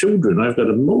 I've got children. I've got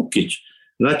a mortgage.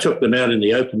 And I took them out in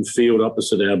the open field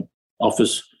opposite our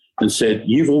office and said,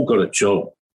 you've all got a job.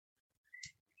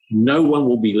 No one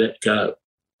will be let go.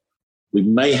 We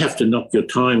may have to knock your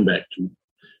time back to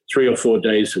 3 or 4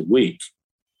 days a week,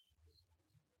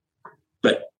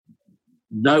 but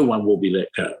no one will be let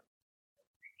go.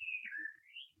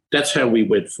 That's how we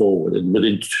went forward. And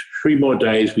within 3 more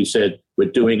days, we said,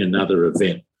 we're doing another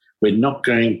event. We're not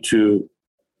going to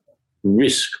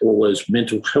risk all those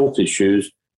mental health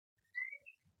issues,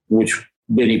 which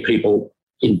many people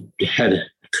had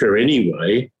occur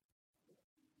anyway,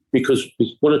 because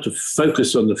we wanted to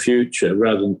focus on the future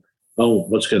rather than,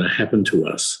 what's going to happen to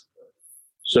us.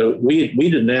 So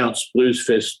we'd announced Blues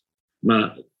Fest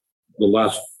the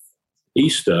last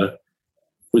Easter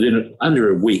within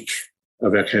under a week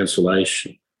of our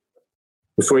cancellation.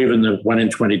 Before even the one in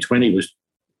 2020 was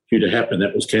due to happen,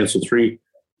 that was cancelled 3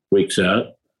 weeks out.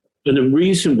 And the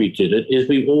reason we did it is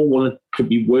we all wanted to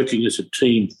be working as a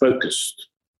team focused.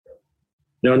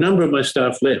 Now, a number of my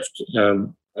staff left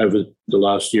over the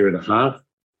last year and a half.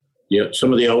 Yeah,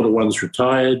 some of the older ones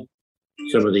retired.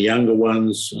 Some of the younger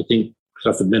ones, I think,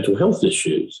 suffered mental health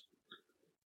issues.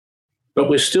 But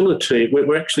we're still a team.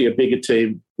 We're actually a bigger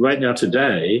team right now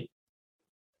today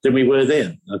than we were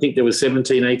then. I think there were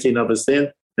 17, 18 of us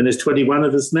then, and there's 21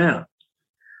 of us now.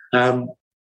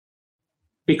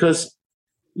 Because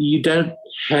you don't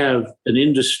have an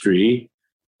industry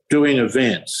doing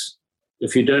events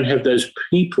if you don't have those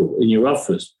people in your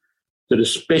office that are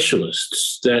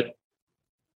specialists that,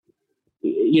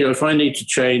 if I need to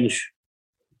change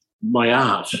my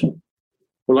art,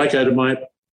 well, I go to my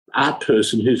art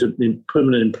person who's a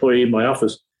permanent employee in my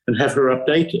office and have her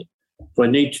update it. If I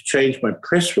need to change my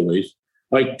press release,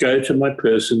 I go to my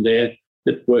person there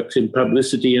that works in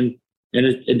publicity and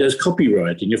does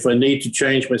copywriting. If I need to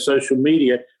change my social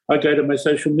media, I go to my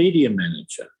social media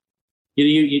manager.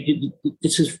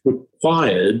 This is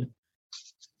required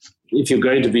if you're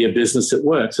going to be a business that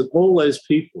works. And all those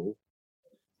people,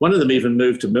 one of them even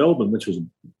moved to Melbourne,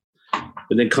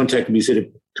 and then contacted me and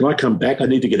said, "Can I come back? I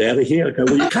need to get out of here." I go,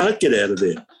 "Well, you can't get out of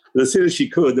there." But as soon as she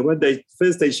could,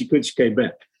 first day she could, she came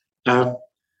back.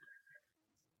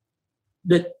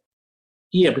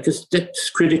 Because that's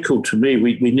critical to me.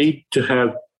 We need to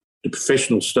have the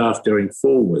professional staff going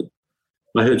forward.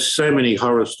 I heard so many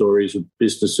horror stories of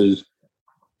businesses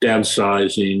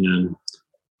downsizing,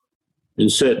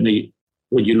 and certainly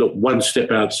when you look one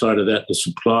step outside of that, the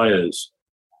suppliers,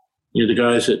 the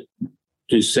guys that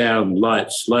do sound,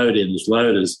 lights, load-ins,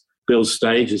 loaders, build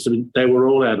stages, they were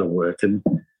all out of work and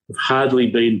have hardly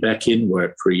been back in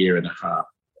work for a year and a half.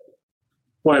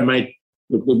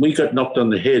 When we got knocked on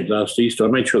the head last Easter, I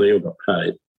made sure they all got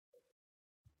paid.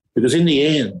 Because in the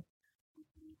end,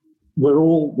 we're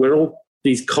all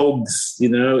these cogs,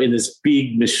 in this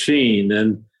big machine,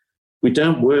 and we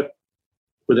don't work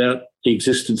without the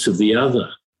existence of the other.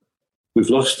 We've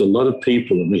lost a lot of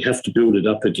people and we have to build it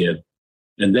up again.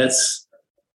 And that's,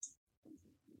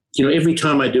 every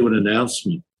time I do an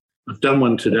announcement, I've done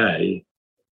one today,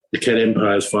 the Cat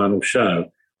Empire's final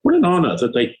show. What an honour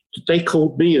that they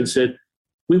called me and said,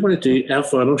 "We want to do our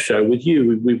final show with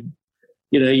you.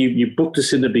 You booked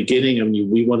us in the beginning and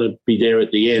we want to be there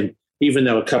at the end, even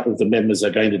though a couple of the members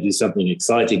are going to do something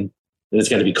exciting and it's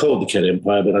going to be called the Cat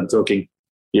Empire, but I'm talking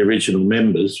the original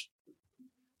members."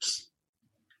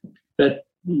 But,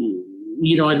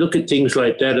 I look at things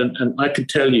like that and I could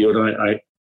tell you, and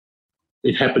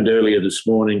it happened earlier this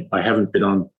morning. I haven't been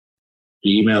on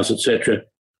the emails, etc.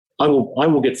 I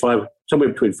will get somewhere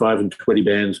between 5 and 20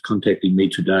 bands contacting me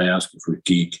today asking for a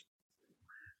gig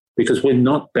because we're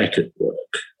not back at work.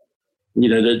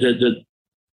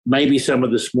 Maybe some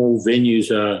of the small venues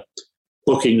are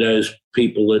booking those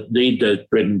people that need those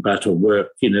bread and butter work,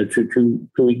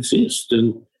 to exist.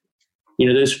 And,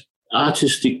 there's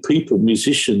artistic people,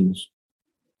 musicians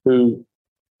who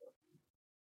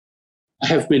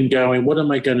have been going, what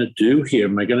am I going to do here?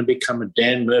 Am I going to become a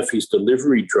Dan Murphy's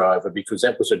delivery driver? Because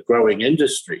that was a growing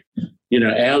industry.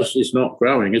 Ours is not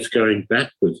growing, it's going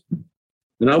backwards.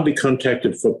 And I'll be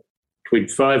contacted for between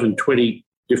 5 and 20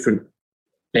 different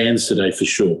bands today for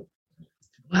sure.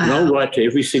 Wow. And I'll write to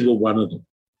every single one of them.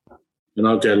 And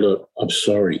I'll go, "Look, I'm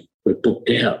sorry, we're booked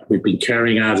out. We've been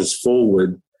carrying artists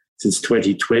forward since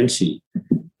 2020,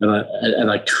 and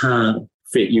I can't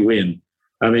fit you in."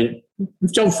 I mean,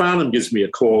 if John Farnham gives me a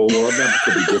call, well, that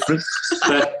could be different.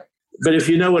 But if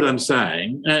you know what I'm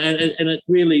saying, and it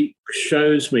really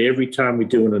shows me every time we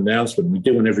do an announcement, we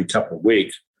do one every couple of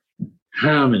weeks,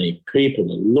 how many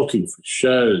people are looking for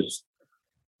shows.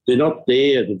 They're not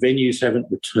there. The venues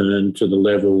haven't returned to the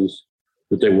levels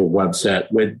that they were once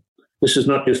at. When this is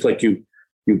not just like you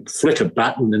flick a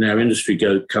button and our industry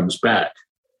comes back.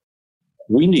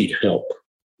 We need help.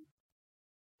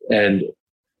 And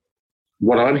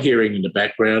what I'm hearing in the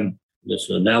background, there's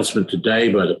an announcement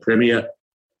today by the Premier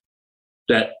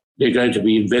that they're going to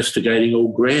be investigating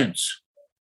all grants.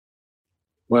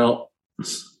 Well,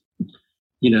 it's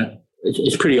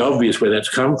pretty obvious where that's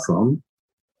come from.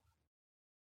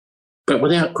 But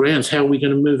without grants, how are we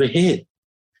going to move ahead?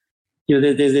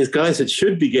 There's guys that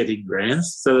should be getting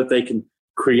grants so that they can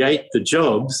create the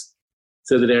jobs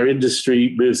so that our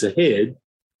industry moves ahead,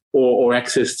 or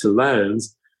access to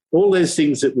loans, all those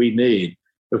things that we need.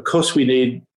 Of course, we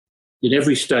need, in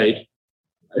every state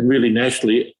and really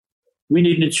nationally, we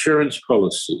need an insurance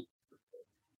policy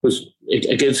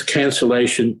against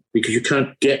cancellation, because you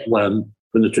can't get one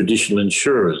from the traditional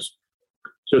insurers.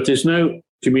 So if there's no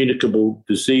communicable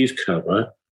disease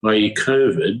cover, i.e.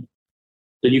 COVID,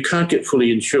 then you can't get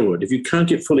fully insured. If you can't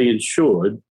get fully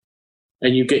insured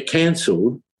and you get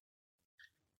cancelled,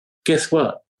 guess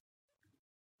what?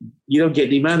 You don't get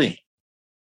any money.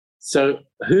 So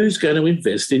who's going to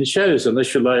invest in shows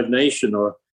unless you're Live Nation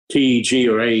or TEG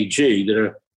or AEG, that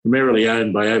are primarily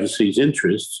owned by overseas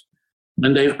interests,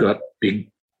 and they've got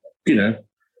big,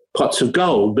 pots of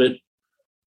gold, but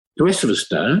the rest of us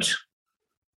don't.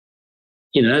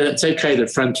 It's okay that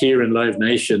Frontier and Live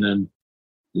Nation and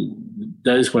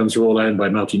those ones are all owned by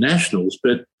multinationals,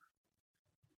 but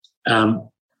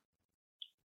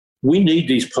we need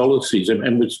these policies,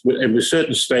 and with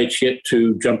certain states yet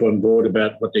to jump on board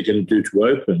about what they're going to do to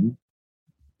open,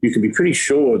 you can be pretty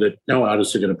sure that no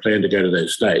artists are going to plan to go to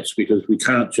those states, because we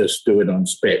can't just do it on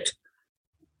spec.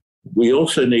 We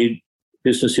also need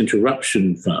business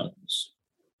interruption funds,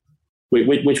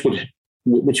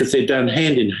 which if they're done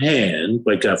hand in hand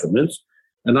by governments,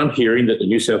 and I'm hearing that the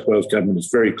New South Wales government is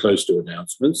very close to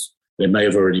announcements. They may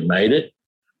have already made it,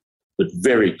 but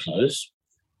very close,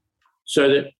 so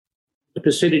that the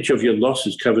percentage of your loss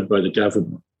is covered by the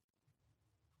government.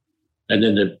 And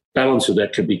then the balance of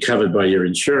that can be covered by your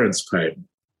insurance payment.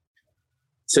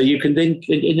 So you can then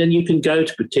you can go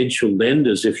to potential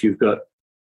lenders if you've got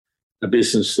a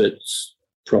business that's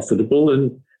profitable,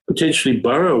 and potentially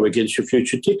borrow against your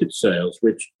future ticket sales,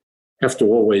 which have to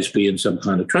always be in some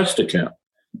kind of trust account.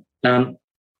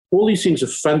 All these things are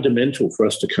fundamental for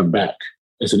us to come back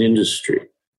as an industry.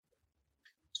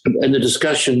 And the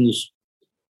discussions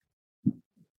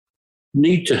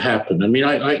need to happen. I mean,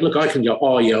 I can go,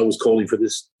 oh, yeah, I was calling for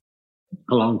this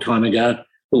a long time ago.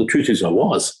 Well, the truth is I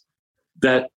was.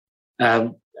 That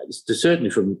certainly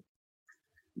from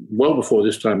well before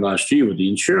this time last year with the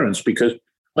insurance, because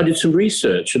I did some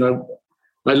research and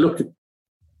I looked at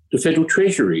the Federal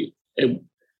Treasury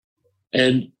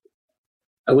and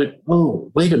I went,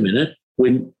 oh, wait a minute.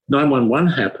 When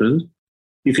 911 happened,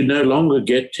 you could no longer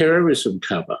get terrorism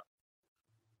cover.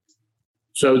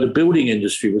 So the building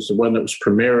industry was the one that was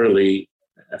primarily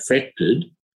affected,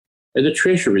 and the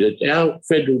Treasury, our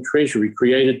Federal Treasury,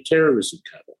 created terrorism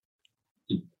cover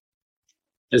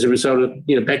as a result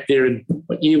of, back there in,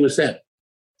 what year was that?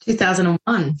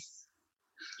 2001.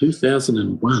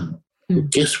 2001. Well,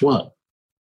 guess what?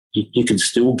 You can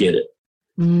still get it.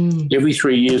 Every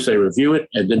 3 years they review it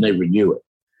and then they renew it.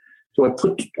 So I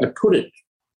put it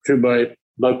to my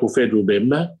local federal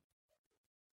member,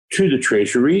 to the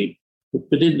Treasury,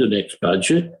 within the next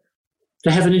budget,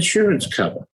 to have an insurance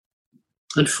cover.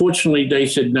 Unfortunately, they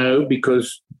said no,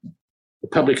 because the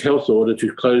public health order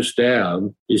to close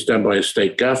down is done by a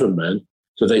state government.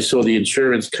 So they saw the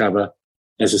insurance cover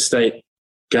as a state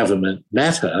government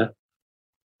matter.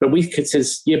 But we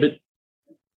says, yeah, but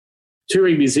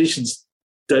touring musicians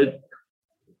don't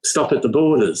stop at the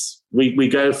borders. We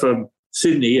go from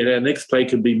Sydney, and our next play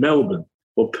can be Melbourne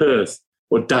or Perth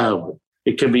or Darwin.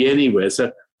 It can be anywhere.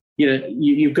 So,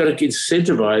 you've got to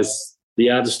incentivize the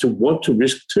artists to want to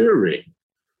risk touring,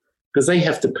 because they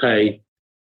have to pay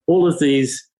all of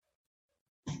these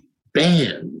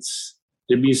bands.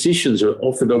 The musicians are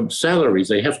offered on salaries.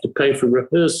 They have to pay for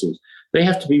rehearsals. They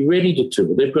have to be ready to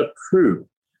tour. They've got crew.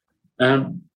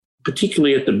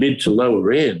 Particularly at the mid to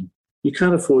lower end, you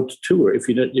can't afford to tour if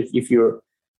you're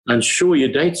unsure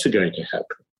your dates are going to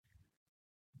happen.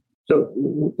 So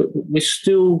we're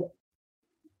still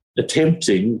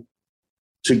attempting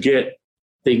to get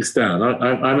things done.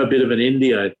 I'm a bit of an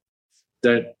indie. I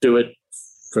don't do it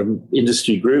from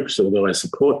industry groups, although I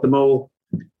support them all.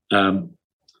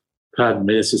 Pardon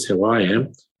me, this is how I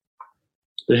am.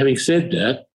 But having said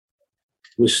that,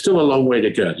 we're still a long way to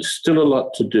go. There's still a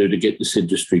lot to do to get this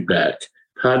industry back.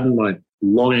 Pardon my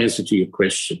long answer to your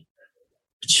question.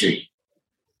 But gee,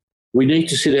 we need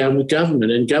to sit down with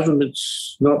government, and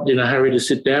government's not in a hurry to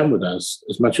sit down with us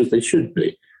as much as they should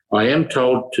be. I am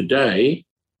told today,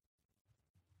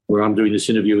 where I'm doing this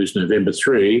interview is November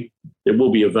 3, there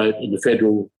will be a vote in the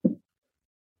federal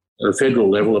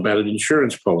level about an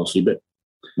insurance policy. But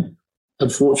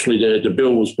unfortunately, the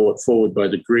bill was brought forward by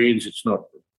the Greens. It's not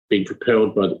being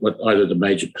propelled by either the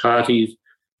major parties.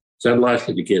 It's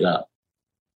unlikely to get up.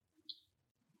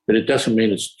 But it doesn't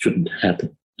mean it shouldn't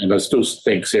happen. And I still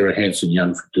thank Sarah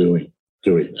Hanson-Young for doing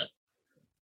that.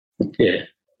 Yeah.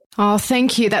 Oh,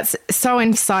 thank you. That's so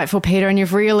insightful, Peter. And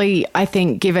you've really, I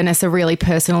think, given us a really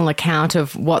personal account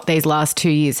of what these last 2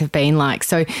 years have been like.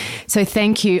 So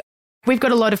thank you. We've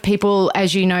got a lot of people,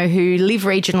 as you know, who live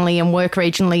regionally and work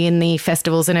regionally in the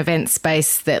festivals and events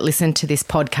space that listen to this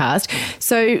podcast.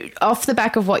 So off the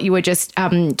back of what you were just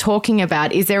talking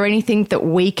about, is there anything that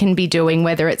we can be doing,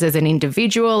 whether it's as an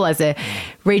individual, as a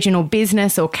regional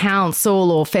business or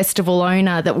council or festival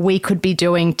owner, that we could be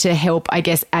doing to help, I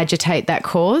guess, agitate that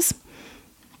cause?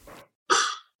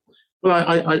 Well,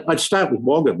 I'd start with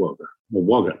Wagga.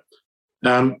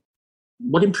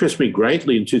 What impressed me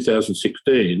greatly in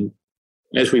 2016,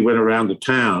 as we went around the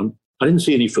town, I didn't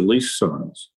see any police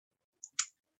signs.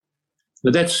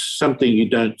 Now, that's something you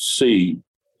don't see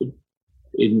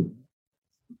in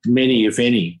many, if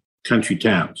any, country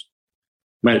towns.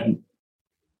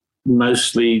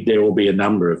 Mostly there will be a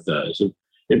number of those.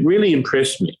 It really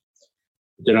impressed me.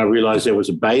 Then I realised there was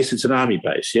a base. It's an army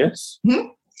base, yes? Mm-hmm.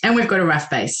 And we've got a RAF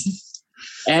base.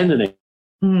 And an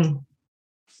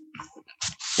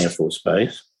Air Force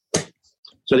base.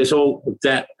 So there's all of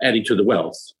that adding to the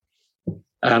wealth.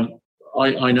 I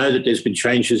know that there's been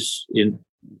changes in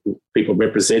people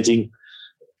representing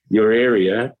your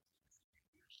area,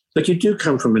 but you do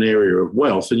come from an area of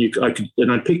wealth,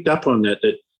 and I picked up on that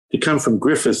to come from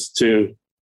Griffith to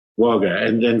Wagga,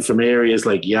 and then from areas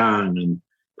like Yarn and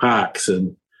Parks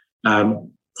and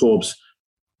Forbes,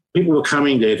 people were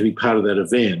coming there to be part of that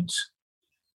event,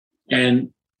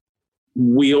 and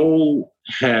we all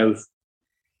have,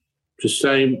 to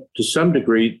some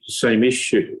degree, the same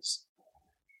issues,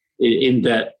 in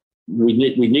that we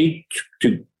need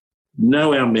to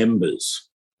know our members,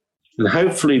 and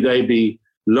hopefully they be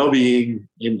lobbying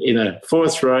in a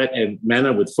forthright and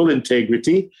manner with full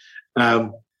integrity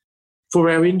for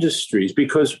our industries,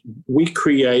 because we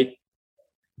create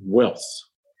wealth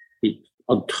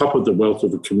on top of the wealth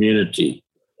of the community.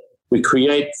 We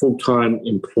create full-time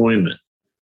employment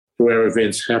through our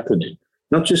events happening,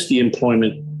 not just the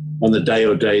employment on the day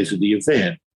or days of the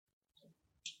event.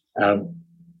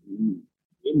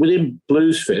 Within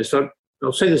Bluesfest,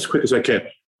 I'll say this as quick as I can,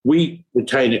 we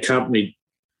retain a company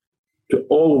to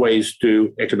always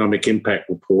do economic impact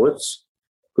reports,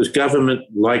 because government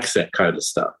likes that kind of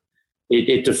stuff.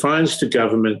 It defines to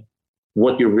government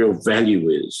what your real value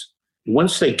is.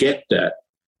 Once they get that,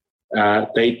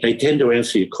 they tend to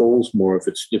answer your calls more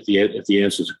if the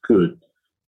answers are good.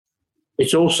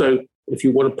 It's also, if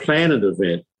you want to plan an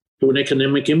event, do an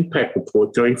economic impact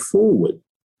report going forward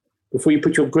before you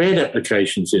put your grant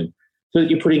applications in, so that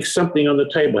you're putting something on the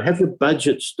table. Have your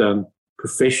budgets done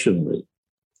professionally.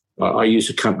 I use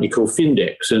a company called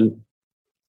Findex, and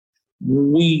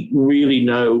we really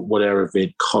know what our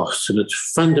event costs, and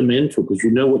it's fundamental because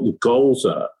you know what your goals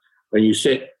are, and you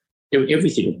set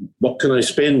everything. What can I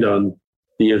spend on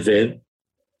the event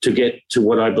to get to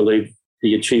what I believe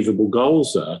the achievable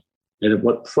goals are, and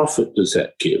what profit does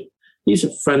that give? These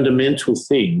are fundamental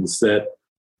things that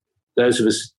those of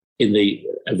us in the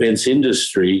events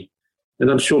industry, and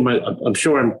I'm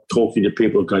sure I'm talking to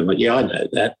people going like, yeah, I know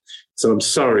that, so I'm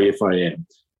sorry if I am.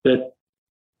 But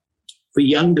for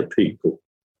younger people,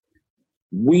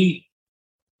 we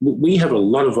have a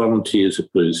lot of volunteers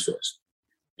at Bluesfest,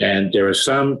 and there are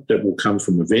some that will come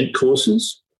from event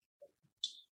courses,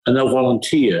 and they'll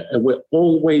volunteer, and we're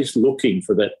always looking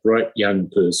for that bright young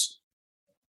person.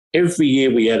 Every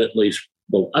year we had at least,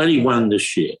 only one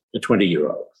this year, a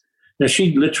 20-year-old. Now,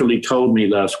 she literally told me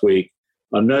last week,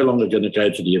 I'm no longer going to go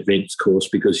to the events course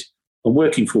because I'm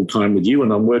working full-time with you,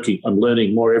 and I'm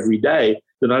learning more every day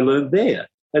than I learned there.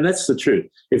 And that's the truth.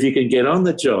 If you can get on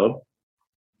the job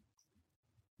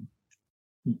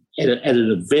at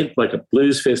an event like a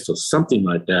Bluesfest or something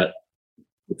like that,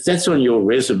 if that's on your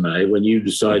resume when you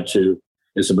decide to,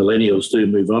 as the millennials do,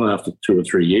 move on after 2 or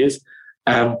 3 years,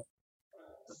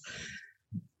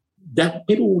 that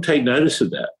people will take notice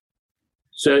of that.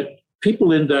 So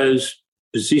people in those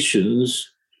positions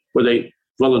where they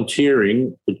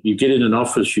volunteering, you get in an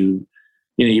office, you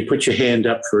put your hand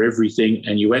up for everything,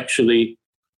 and you actually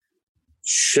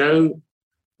show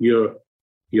your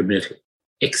mettle,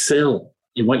 excel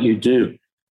in what you do.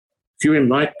 If you're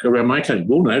around my country,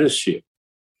 we'll notice you.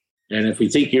 And if we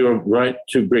think you're right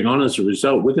to bring on as a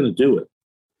result, we're going to do it,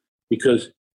 because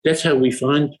that's how we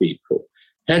find people.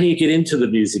 How do you get into the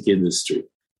music industry?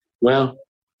 Well,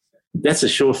 that's a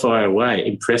surefire way.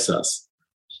 Impress us.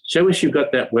 Show us you've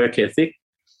got that work ethic.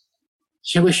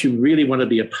 Show us you really want to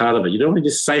be a part of it. You don't want to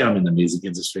just say, I'm in the music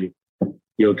industry.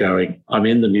 You're going, I'm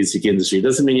in the music industry. It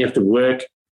doesn't mean you have to work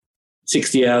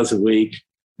 60 hours a week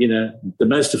the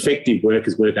most effective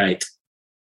workers work 8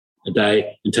 a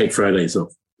day and take Fridays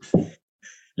off.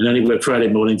 And only work Friday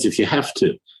mornings if you have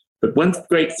to. But one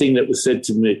great thing that was said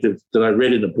to me that I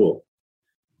read in a book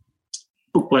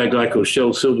by a guy called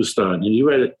Shel Silverstein, and he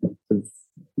wrote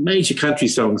major country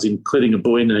songs, including A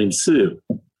Boy Named Sue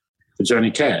for Johnny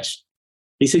Cash.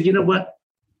 He said, you know what?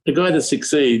 The guy that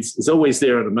succeeds is always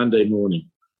there on a Monday morning.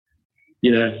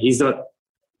 He's not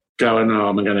going, oh,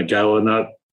 am I going to go or not?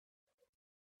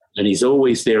 And he's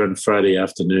always there on Friday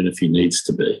afternoon if he needs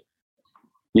to be.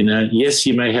 Yes,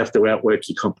 you may have to outwork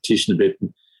your competition a bit.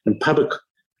 And public,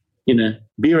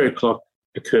 beer o'clock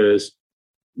occurs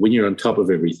when you're on top of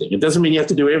everything. It doesn't mean you have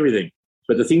to do everything,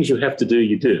 but the things you have to do,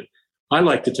 you do. I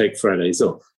like to take Fridays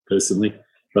off, personally,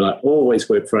 but I always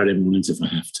work Friday mornings if I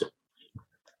have to.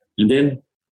 And then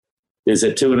there's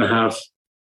that 2.5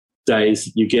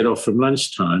 days you get off from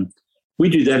lunchtime. We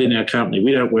do that in our company.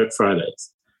 We don't work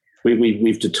Fridays.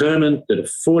 We've determined that a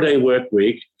 4-day work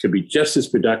week can be just as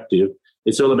productive.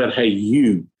 It's all about how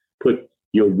you put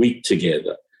your week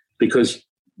together, because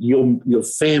your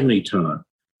family time,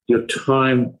 your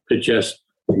time to just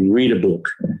read a book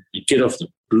and get off the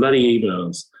bloody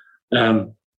emails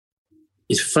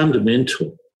is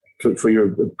fundamental for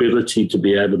your ability to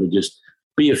be able to just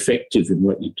be effective in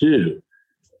what you do.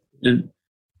 And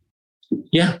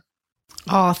yeah.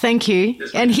 Oh, thank you.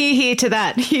 And hear to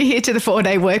that. Hear to the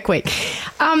 4-day work week.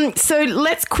 So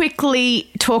let's quickly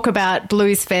talk about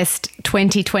Blues Fest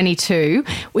 2022,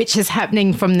 which is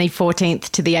happening from the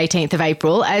 14th to the 18th of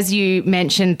April. As you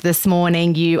mentioned this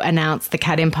morning, you announced the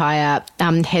Cat Empire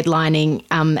headlining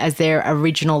as their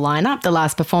original lineup, the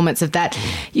last performance of that.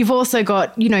 You've also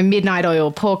got, Midnight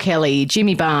Oil, Paul Kelly,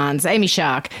 Jimmy Barnes, Amy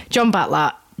Shark, John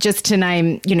Butler, just to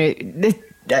name,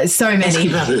 so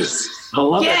many. I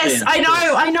love yes,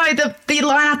 I know. The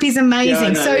lineup is amazing. Yeah, I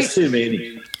know, so there's too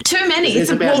many. Too many. There's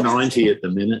about 90 at the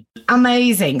minute.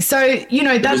 Amazing. So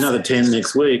that's another 10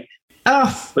 next week.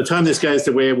 Oh, by the time this goes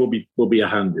to air, we'll be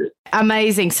 100.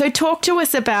 Amazing. So talk to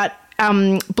us about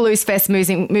Blues Fest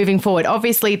moving forward.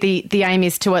 Obviously, the aim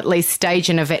is to at least stage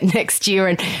an event next year,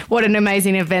 and what an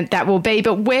amazing event that will be.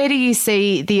 But where do you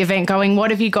see the event going? What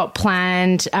have you got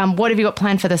planned? What have you got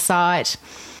planned for the site?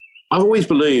 I've always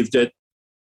believed that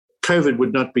COVID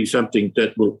would not be something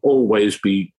that will always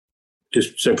be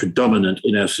just so predominant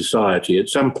in our society. At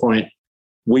some point,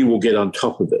 we will get on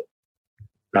top of it.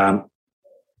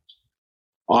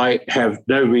 I have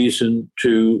no reason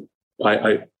to...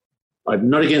 I'm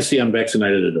not against the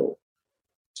unvaccinated at all.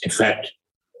 In fact,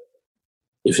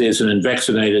 if there's an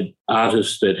unvaccinated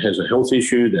artist that has a health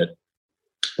issue that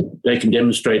they can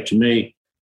demonstrate to me,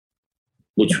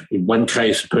 which in one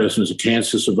case a person is a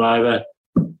cancer survivor,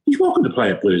 he's welcome to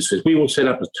play at Blues Fest. We will set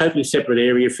up a totally separate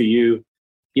area for you.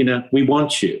 We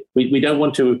want you. We don't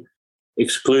want to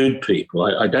exclude people.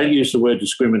 I don't use the word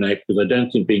discriminate because I don't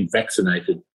think being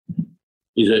vaccinated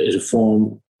is a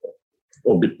form,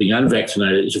 or being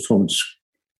unvaccinated is a form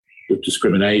of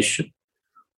discrimination.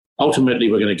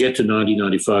 Ultimately, we're going to get to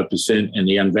 90-95%, and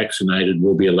the unvaccinated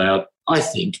will be allowed, I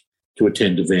think, to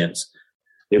attend events.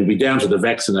 It will be down to the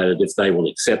vaccinated if they will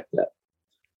accept that.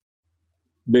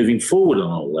 Moving forward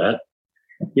on all that,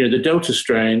 the Delta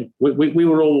strain, we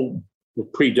were all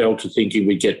pre-Delta thinking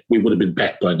we would have been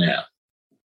back by now,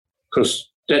 because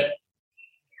that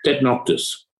knocked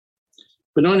us.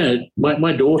 But I know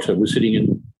my daughter was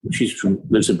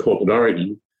lives in Portland,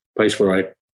 Oregon, place where I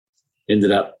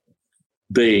ended up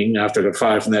being after I got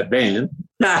fired from that band.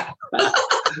 That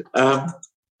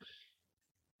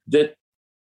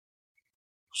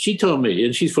she told me,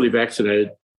 and she's fully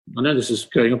vaccinated, I know this is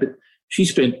going up, but she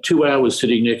spent 2 hours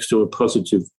sitting next to a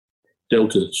positive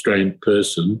Delta strain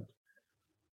person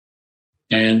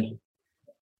and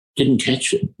didn't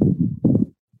catch it.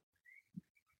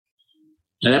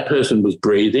 And that person was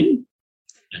breathing.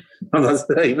 I'm not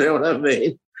saying, you know what I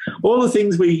mean? All the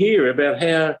things we hear about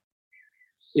how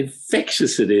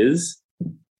infectious it is.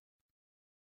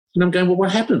 And I'm going, well,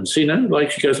 what happens?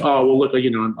 Like she goes, oh, well, look,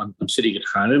 I'm sitting at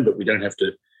home, but we don't have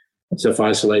to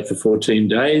self-isolate for 14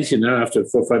 days. After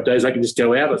 4 or 5 days, I can just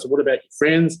go out. I said, what about your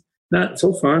friends? No, it's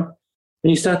all fine.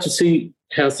 And you start to see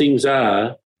how things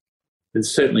are. And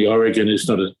certainly Oregon is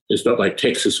it's not like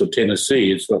Texas or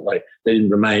Tennessee. It's not like they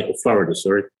didn't remain, or Florida,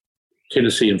 sorry.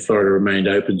 Tennessee and Florida remained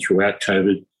open throughout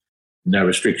COVID. No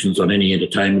restrictions on any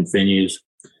entertainment venues.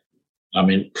 I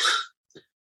mean,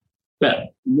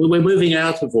 but we're moving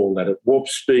out of all that at warp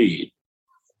speed.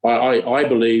 I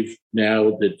believe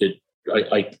now that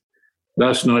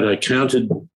last night I counted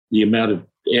the amount of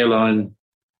airlines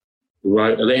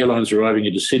arriving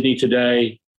into Sydney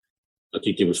today. I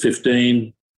think there was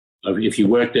 15. If you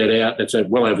work that out, that's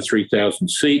well over 3,000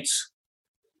 seats.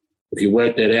 If you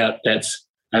work that out, that's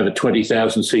over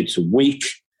 20,000 seats a week,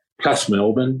 plus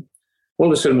Melbourne. All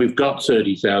of a sudden, we've got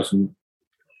 30,000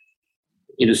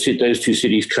 in those two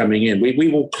cities coming in. We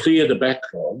will clear the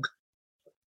backlog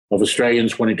of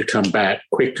Australians wanting to come back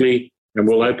quickly, and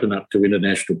we'll open up to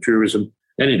international tourism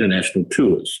and international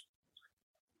tours.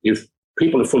 If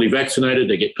people are fully vaccinated,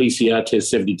 they get PCR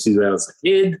tests 72 hours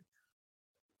ahead,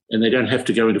 and they don't have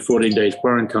to go into 14 days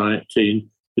quarantine,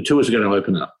 the tours are going to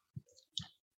open up.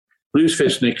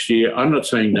 Bluesfest next year, I'm not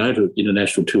saying no to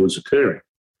international tours occurring.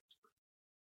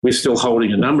 We're still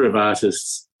holding a number of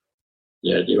artists.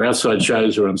 Their outside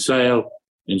shows are on sale,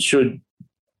 and should,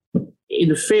 in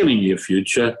the fairly near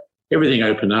future, everything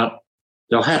open up,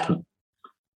 they'll happen.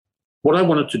 What I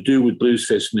wanted to do with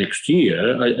Bluesfest next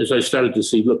year, as I started to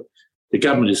see, look, the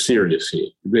government is serious here.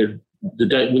 We've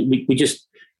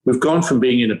gone from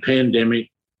being in a pandemic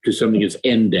to something that's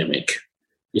endemic.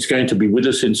 It's going to be with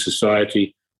us in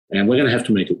society, and we're going to have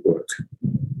to make it work.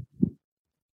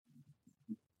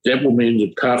 That will mean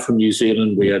that apart from New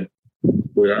Zealand, we're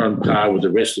on par with the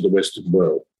rest of the Western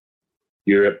world,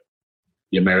 Europe,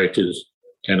 the Americas,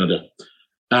 Canada.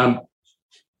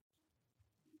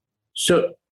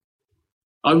 So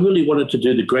I really wanted to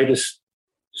do the greatest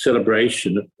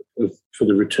celebration for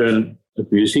the return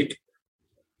of music.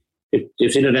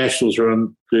 If internationals are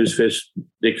on Bluesfest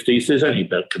next year, there's only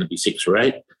about going to be 6 or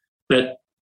 8, but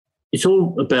it's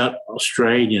all about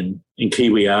Australian and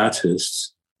Kiwi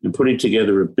artists and putting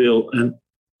together a bill. And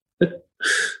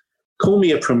call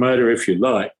me a promoter if you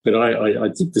like, but I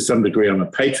think to some degree I'm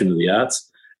a patron of the arts,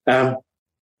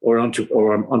 or I'm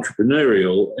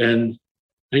entrepreneurial. And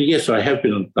yes, I have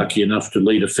been lucky enough to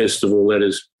lead a festival that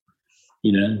is,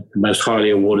 the most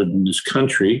highly awarded in this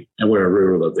country, and we're a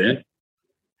rural event.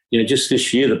 Just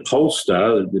this year, the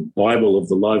Pollstar, the Bible of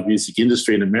the live music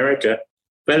industry in America,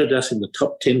 voted us in the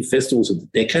top 10 festivals of the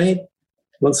decade.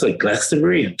 Ones like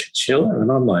Glastonbury and Coachella,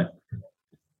 and I'm like,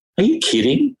 are you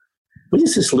kidding? What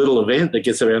is this little event that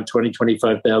gets around 20,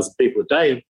 25,000 people a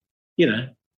day?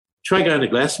 And, try going to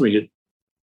Glastonbury at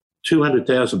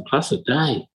 200,000 plus a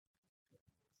day.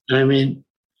 I mean,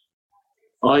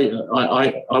 I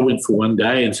went for one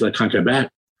day and said, I can't go back.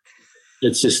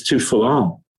 It's just too full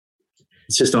on.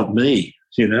 It's just not me.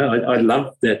 I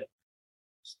love that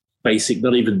basic,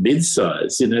 not even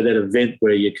mid-size, that event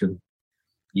where you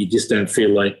just don't feel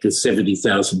like there's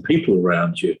 70,000 people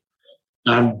around you.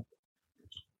 But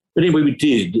anyway, we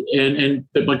did.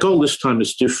 But my goal this time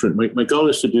is different. My goal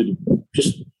is to do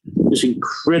just this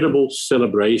incredible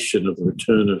celebration of the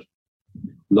return of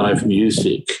live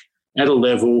music at a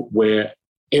level where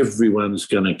everyone's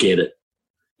going to get it.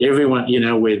 Everyone,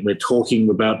 we're talking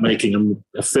about making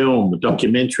a film, a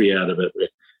documentary out of it. We're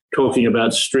talking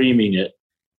about streaming it.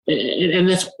 And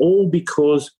that's all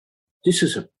because this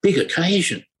is a big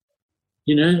occasion.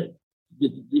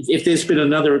 If there's been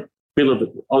another bill of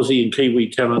Aussie and Kiwi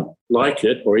talent like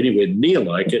it or anywhere near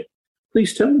like it,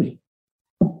 please tell me.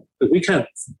 But we can't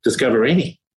discover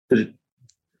any that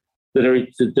are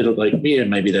like,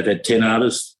 maybe they've had 10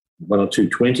 artists, 1 or 2,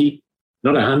 20,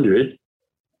 not 100.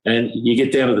 And you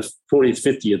get down to the 40th,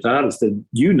 50th artist, and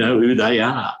you know who they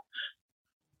are.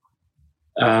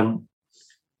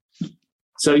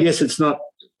 So, yes, it's not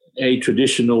a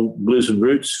traditional blues and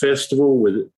roots festival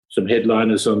with some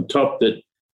headliners on top that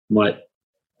might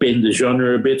bend the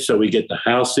genre a bit so we get the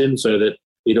house in so that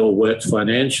it all works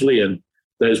financially, and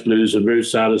those blues and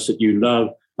roots artists that you love,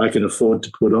 I can afford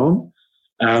to put on.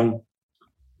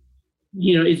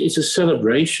 It's a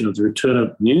celebration of the return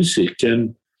of music,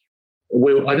 and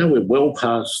I know we're well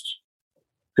past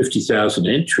 50,000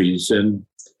 entries, and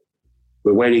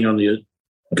we're waiting on the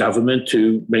government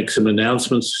to make some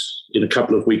announcements in a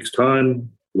couple of weeks' time,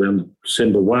 around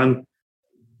December 1,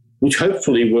 which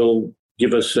hopefully will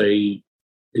give us a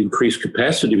increased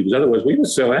capacity, because otherwise we will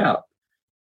sell out.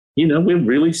 We're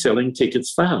really selling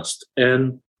tickets fast,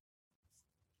 and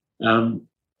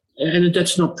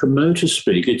that's not promoter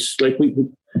speak. It's like we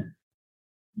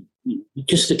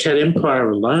just the Cat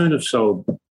Empire alone have sold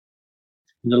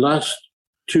in the last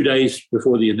 2 days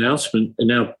before the announcement, and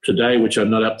now today, which I'm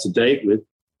not up to date with,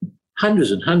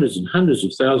 hundreds and hundreds and hundreds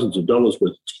of thousands of dollars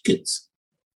worth of tickets.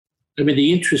 I mean,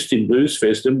 the interest in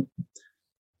Bluesfest,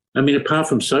 apart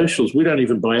from socials, we don't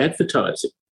even buy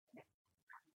advertising.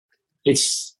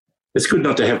 It's good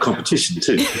not to have competition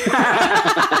too.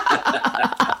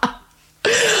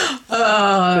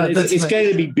 It's going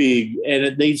to be big, and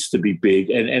it needs to be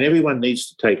big, and everyone needs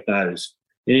to take notice.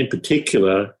 And in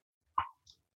particular,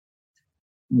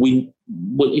 we'll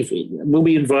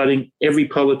be inviting every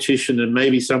politician, and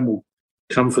maybe some will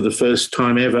come for the first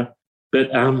time ever.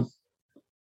 But,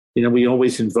 we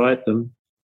always invite them.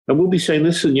 And we'll be saying,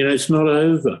 listen, it's not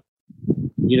over.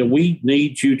 We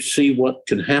need you to see what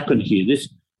can happen here. This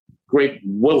great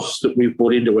wealth that we've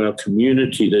brought into our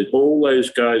community, that all those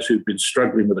guys who've been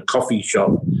struggling with a coffee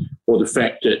shop, or the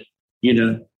fact that,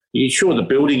 sure, the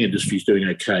building industry is doing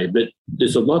okay, but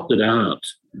there's a lot that aren't.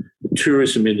 The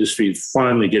tourism industry is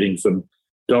finally getting some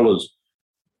dollars.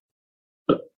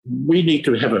 But we need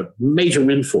to have a major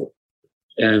windfall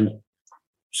and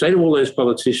say to all those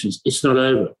politicians, it's not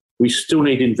over. We still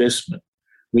need investment.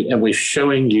 And we're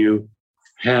showing you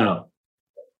how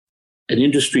an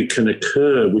industry can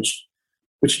occur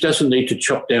which doesn't need to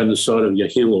chop down the side of your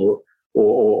hill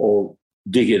or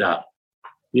dig it up.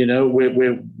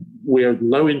 We're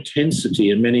low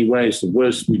intensity in many ways. The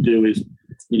worst we do is,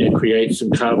 create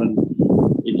some carbon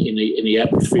in the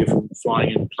atmosphere from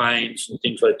flying in planes and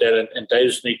things like that. And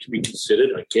those need to be considered.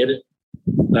 I get it,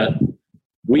 but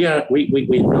we're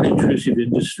non-intrusive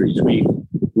industries.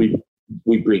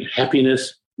 We bring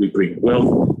happiness, we bring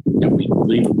wealth, and we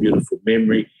leave a beautiful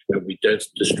memory, and we don't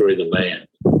destroy the land.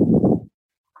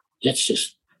 That's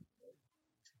just...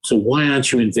 So why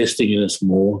aren't you investing in us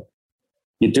more?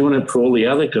 You're doing it for all the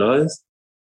other guys.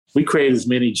 We create as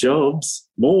many jobs,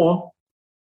 more,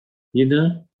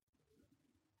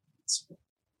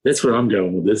 That's where I'm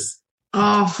going with this.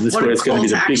 Oh, and this what where a it's going to be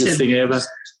the call to biggest action. thing ever.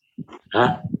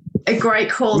 Huh? A great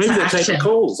call Maybe to they'll action. take the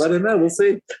calls. I don't know. We'll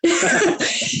see.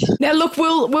 Now, look,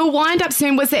 we'll wind up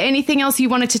soon. Was there anything else you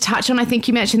wanted to touch on? I think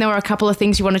you mentioned there were a couple of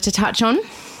things you wanted to touch on.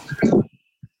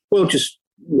 Well,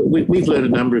 we've learned a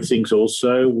number of things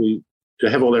also. To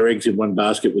have all our eggs in one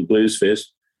basket with Blues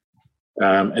Fest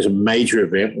as a major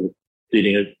event,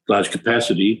 leading at large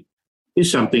capacity,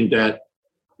 is something that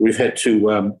we've had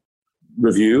to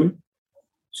review.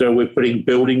 So we're putting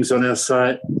buildings on our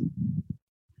site.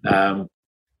 To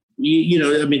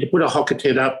put a hawker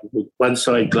tent up with one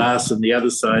side glass and the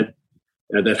other side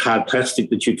that hard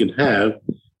plastic that you can have,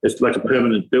 it's like a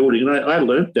permanent building. And I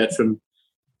learned that from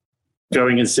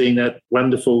going and seeing that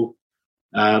wonderful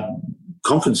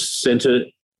conference centre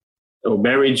or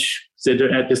marriage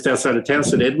centre at just outside of town,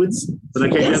 St Edwards.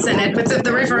 St Edwards at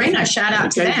the Riverina. Shout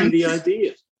out to them. Gave me the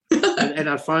idea. and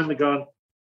I've finally gone,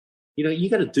 you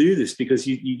got to do this because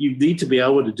you need to be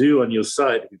able to do on your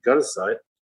site, if you've got a site,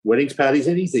 weddings, parties,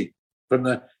 anything, from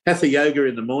the hatha yoga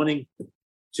in the morning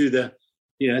to the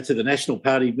national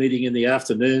party meeting in the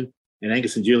afternoon and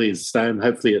Angus and Julia's stone,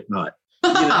 hopefully at night.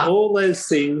 All those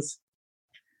things.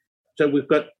 So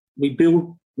we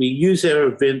use our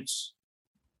events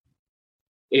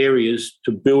areas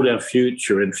to build our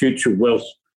future and future wealth.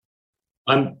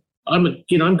 I'm going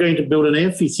to build an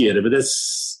amphitheatre, but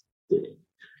that's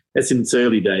in its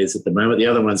early days at the moment. The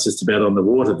other one's just about on the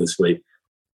water this week.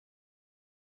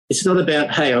 It's not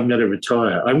about, hey, I'm going to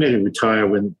retire. I'm going to retire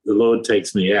when the Lord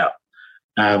takes me out.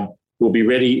 We'll be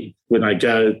ready when I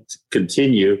go to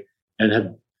continue and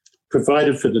have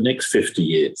provided for the next 50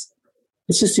 years.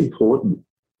 It's just important,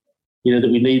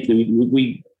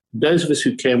 that those of us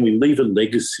who can, we leave a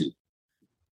legacy.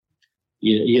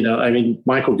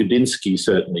 Michael Gudinski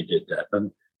certainly did that.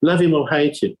 And love him or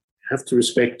hate him, have to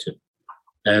respect him.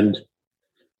 And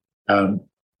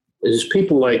there's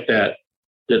people like that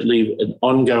leave an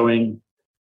ongoing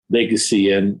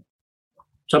legacy and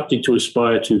something to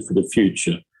aspire to for the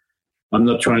future. I'm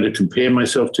not trying to compare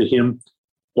myself to him.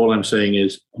 All I'm saying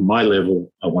is, on my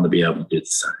level, I want to be able to do the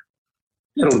same.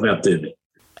 It's all about doing it.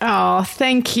 Oh,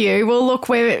 thank you. Well, look,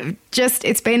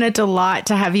 it's been a delight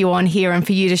to have you on here and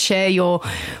for you to share your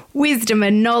wisdom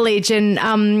and knowledge. And,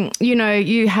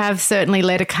 you have certainly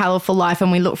led a colourful life,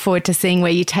 and we look forward to seeing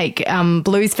where you take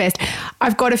Blues Fest.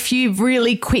 I've got a few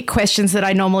really quick questions that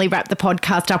I normally wrap the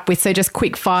podcast up with, so just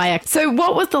quick fire. So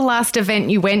what was the last event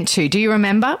you went to? Do you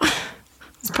remember?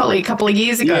 It's probably a couple of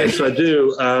years ago. Yes, I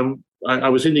do. I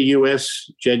was in the US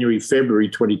January, February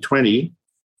 2020.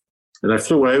 And I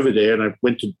flew over there and I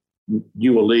went to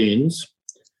New Orleans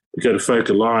to go to Folk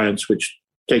Alliance, which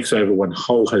takes over one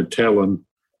whole hotel and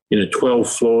 12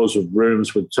 floors of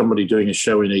rooms with somebody doing a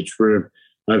show in each room.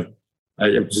 It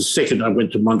was the second I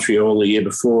went to Montreal the year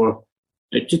before.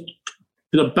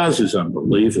 The buzz is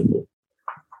unbelievable.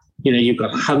 You've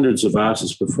got hundreds of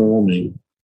artists performing.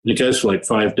 And it goes for like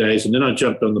 5 days. And then I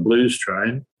jumped on the blues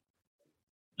train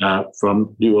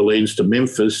from New Orleans to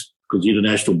Memphis because the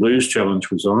International Blues Challenge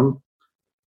was on.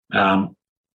 Hung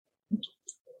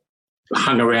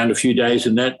around a few days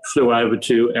and that, flew over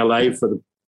to LA for the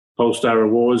Polestar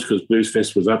Awards because Blues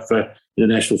Fest was up for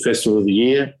International Festival of the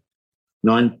Year.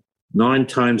 Nine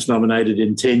times nominated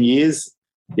in 10 years.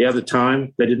 The other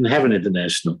time, they didn't have an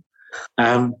international.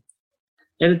 And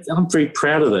I'm very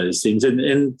proud of those things.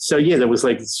 And so, yeah, there was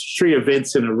like 3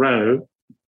 events in a row,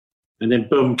 and then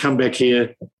boom, come back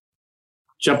here,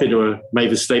 jump into a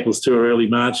Mavis Staples tour early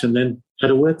March, and then had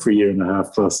to work for a year and a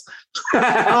half plus.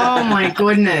 Oh, my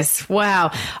goodness. Wow.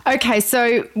 Okay,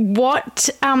 so what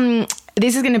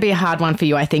this is going to be a hard one for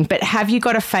you, I think, but have you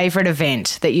got a favourite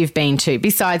event that you've been to,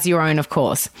 besides your own, of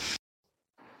course?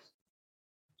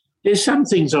 There's some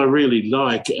things I really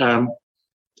like. I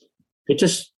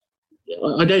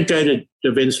don't go to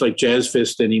events like Jazz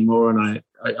Fest anymore, and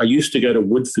I used to go to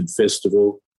Woodford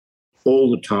Festival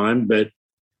all the time, but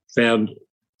found,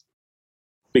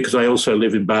 because I also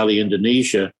live in Bali,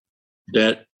 Indonesia,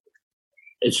 that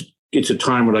it's a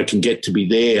time when I can get to be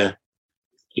there,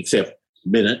 except a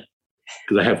minute,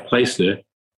 because I have a place there.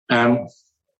 But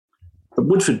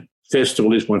Woodford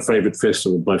Festival is my favourite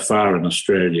festival by far in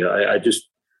Australia.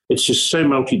 It's just so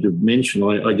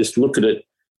multidimensional. I just look at it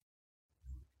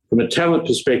from a talent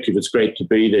perspective. It's great to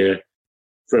be there.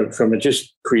 From a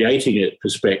just creating it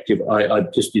perspective, I'm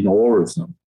just in awe of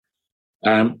them.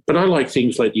 But I like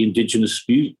things like the Indigenous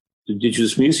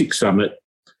Music Summit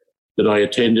that I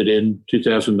attended in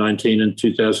 2019 and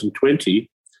 2020.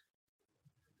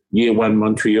 Year 1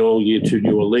 Montreal, Year 2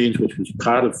 New Orleans, which was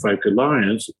part of Folk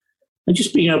Alliance, and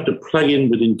just being able to plug in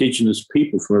with Indigenous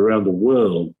people from around the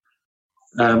world.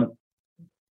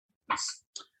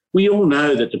 We all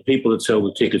know that the people that sell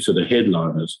the tickets are the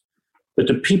headliners, but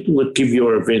the people that give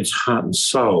your events heart and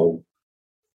soul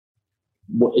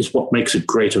is what makes a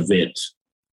great event.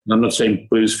 And I'm not saying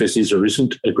Blues Fest is or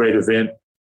isn't a great event,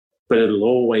 but it'll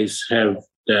always have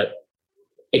that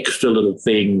extra little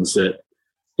things that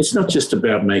it's not just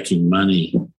about making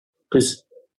money, because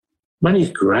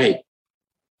money's great,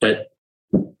 but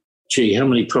gee, how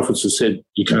many prophets have said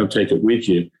you can't take it with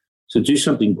you? So do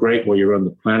something great while you're on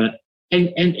the planet,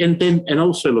 and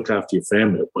also look after your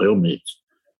family by all means.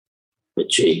 But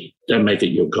gee, don't make it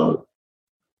your God.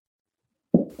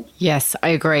 Yes, I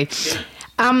agree.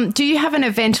 Do you have an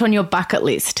event on your bucket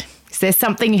list? Is there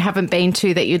something you haven't been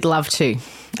to that you'd love to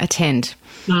attend?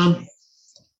 So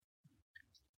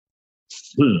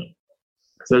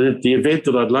the event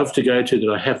that I'd love to go to that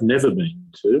I have never been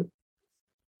to,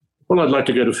 well, I'd like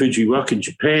to go to Fuji Rock in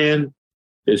Japan.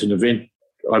 There's an event.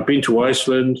 I've been to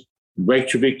Iceland,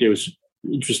 Reykjavik. There was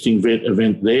an interesting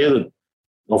event there that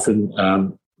often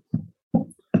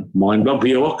Mind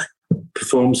Bjork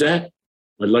performs at.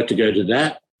 I'd like to go to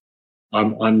that.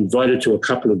 I'm invited to a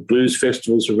couple of blues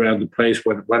festivals around the place.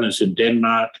 One is in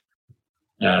Denmark.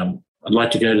 I'd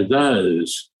like to go to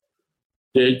those.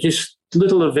 They're just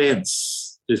little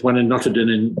events. There's one in Notodden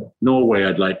in Norway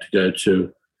I'd like to go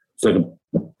to. It's like a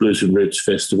Blues and Roots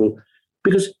festival,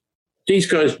 because these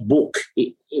guys book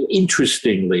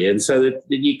interestingly, and so that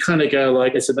you kind of go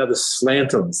like it's another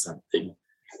slant on something.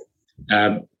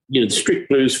 The strict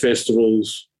blues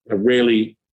festivals are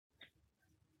really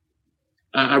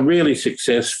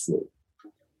successful,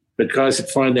 but guys that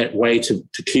find that way to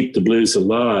keep the blues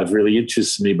alive really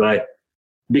interests me by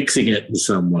mixing it in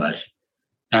some way.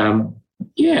 So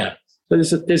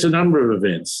there's a number of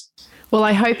events. Well,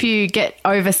 I hope you get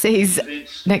overseas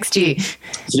next year.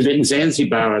 There's an event in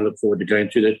Zanzibar I look forward to going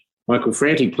to that Michael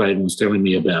Franti played and was telling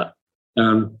me about.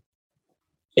 Wow.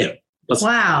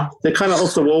 They're kind of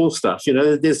off-the-wall stuff.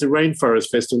 There's the Rainforest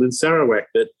Festival in Sarawak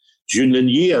that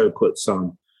Junlin Yeo puts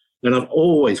on, and I've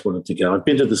always wanted to go. I've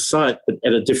been to the site, but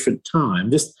at a different time.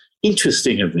 Just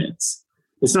interesting events.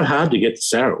 It's not hard to get to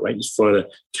Sarawak. Just fly to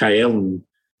KL and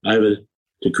over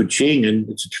to Kuching, and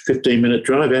it's a 15-minute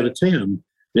drive out of town.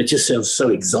 It just sounds so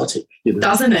exotic.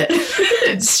 Doesn't it?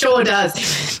 It sure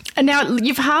does. And now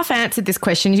you've half answered this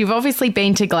question. You've obviously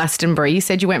been to Glastonbury. You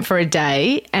said you went for a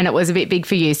day and it was a bit big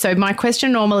for you. So my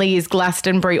question normally is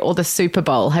Glastonbury or the Super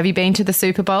Bowl. Have you been to the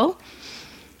Super Bowl?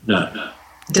 No.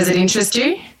 Does it interest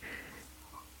you?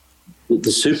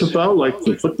 The Super Bowl, like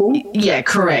the football? Yeah,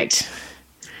 correct.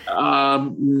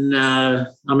 No.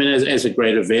 I mean, as a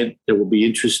great event, it will be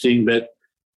interesting. But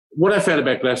what I found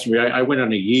about Glastonbury, I went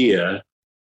on a year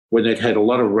when they'd had a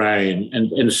lot of rain.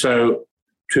 And so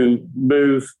to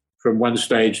move from one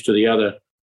stage to the other,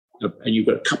 and you've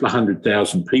got a couple of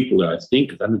 100,000 people there, I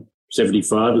think,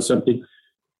 175 or something,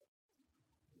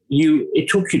 it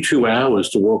took you 2 hours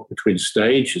to walk between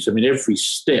stages. I mean, every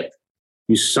step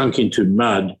you sunk into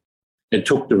mud and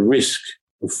took the risk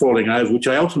of falling over, which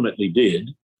I ultimately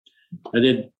did. And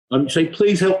then I'm saying,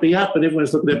 please help me up, and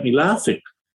everyone's looking at me laughing.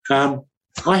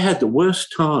 I had the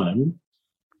worst time,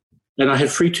 and I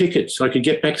had free tickets. I could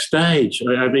get backstage.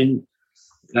 I mean,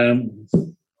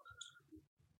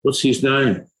 what's his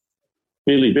name?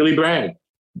 Billy Bragg.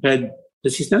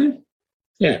 That's his name?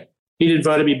 Yeah. He'd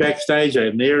invited me backstage. I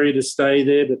had an area to stay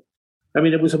there. But, I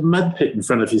mean, it was a mud pit in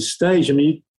front of his stage. I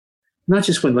mean, and I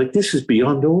just went like, this is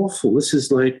beyond awful. This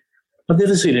is like, I've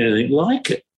never seen anything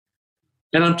like it.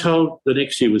 And I'm told the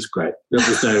next year was great.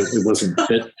 It wasn't.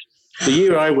 But the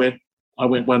year I went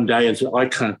one day and said, I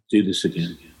can't do this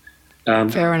again.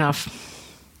 Fair enough.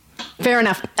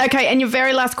 Okay, and your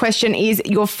very last question is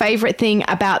your favourite thing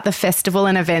about the festival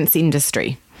and events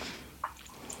industry?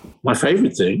 My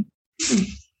favourite thing?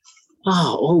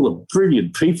 All the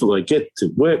brilliant people I get to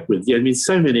work with. I mean,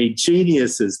 so many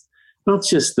geniuses, not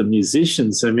just the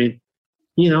musicians. I mean,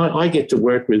 I get to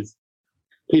work with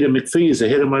Peter McPhee as the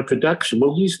head of my production.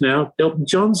 Well, he's now Elton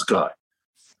John's guy.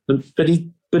 But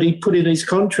he put in his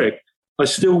contract, I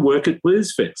still work at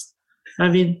Bluesfest. I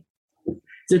mean,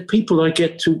 the people I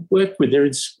get to work with, they're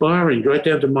inspiring, right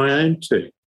down to my own too.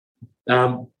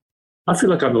 I feel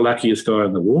like I'm the luckiest guy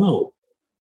in the world.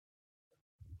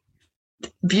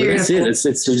 Beautiful. But that's it.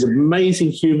 It's these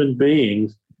amazing human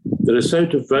beings that are so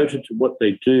devoted to what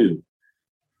they do.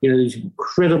 These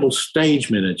incredible stage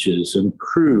managers and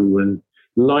crew and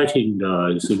lighting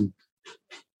guys and,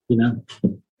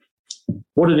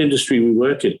 what an industry we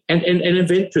work in. And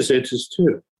event presenters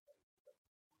too.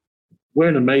 We're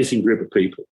an amazing group of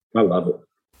people. I love it.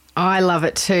 I love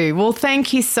it too. Well,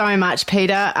 thank you so much,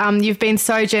 Peter. You've been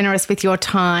so generous with your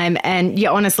time, and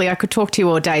honestly, I could talk to you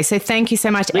all day. So thank you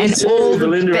so much. Me too,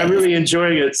 Belinda. I'm really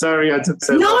enjoying it. Sorry, I took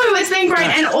so long. No, it's been great,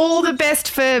 and all the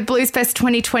best for Bluesfest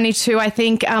 2022. I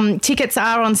think tickets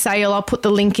are on sale. I'll put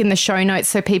the link in the show notes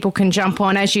so people can jump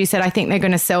on. As you said, I think they're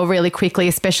going to sell really quickly,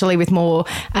 especially with more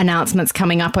announcements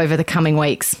coming up over the coming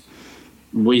weeks.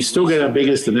 We still get our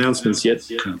biggest announcements yet.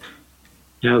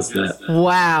 How's that?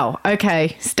 Wow.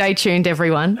 Okay. Stay tuned,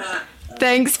 everyone.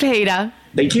 Thanks, Peter.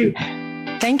 Thank you.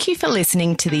 Thank you for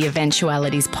listening to the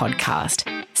Eventualities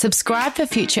podcast. Subscribe for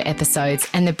future episodes,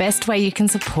 and the best way you can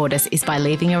support us is by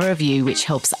leaving a review, which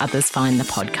helps others find the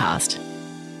podcast.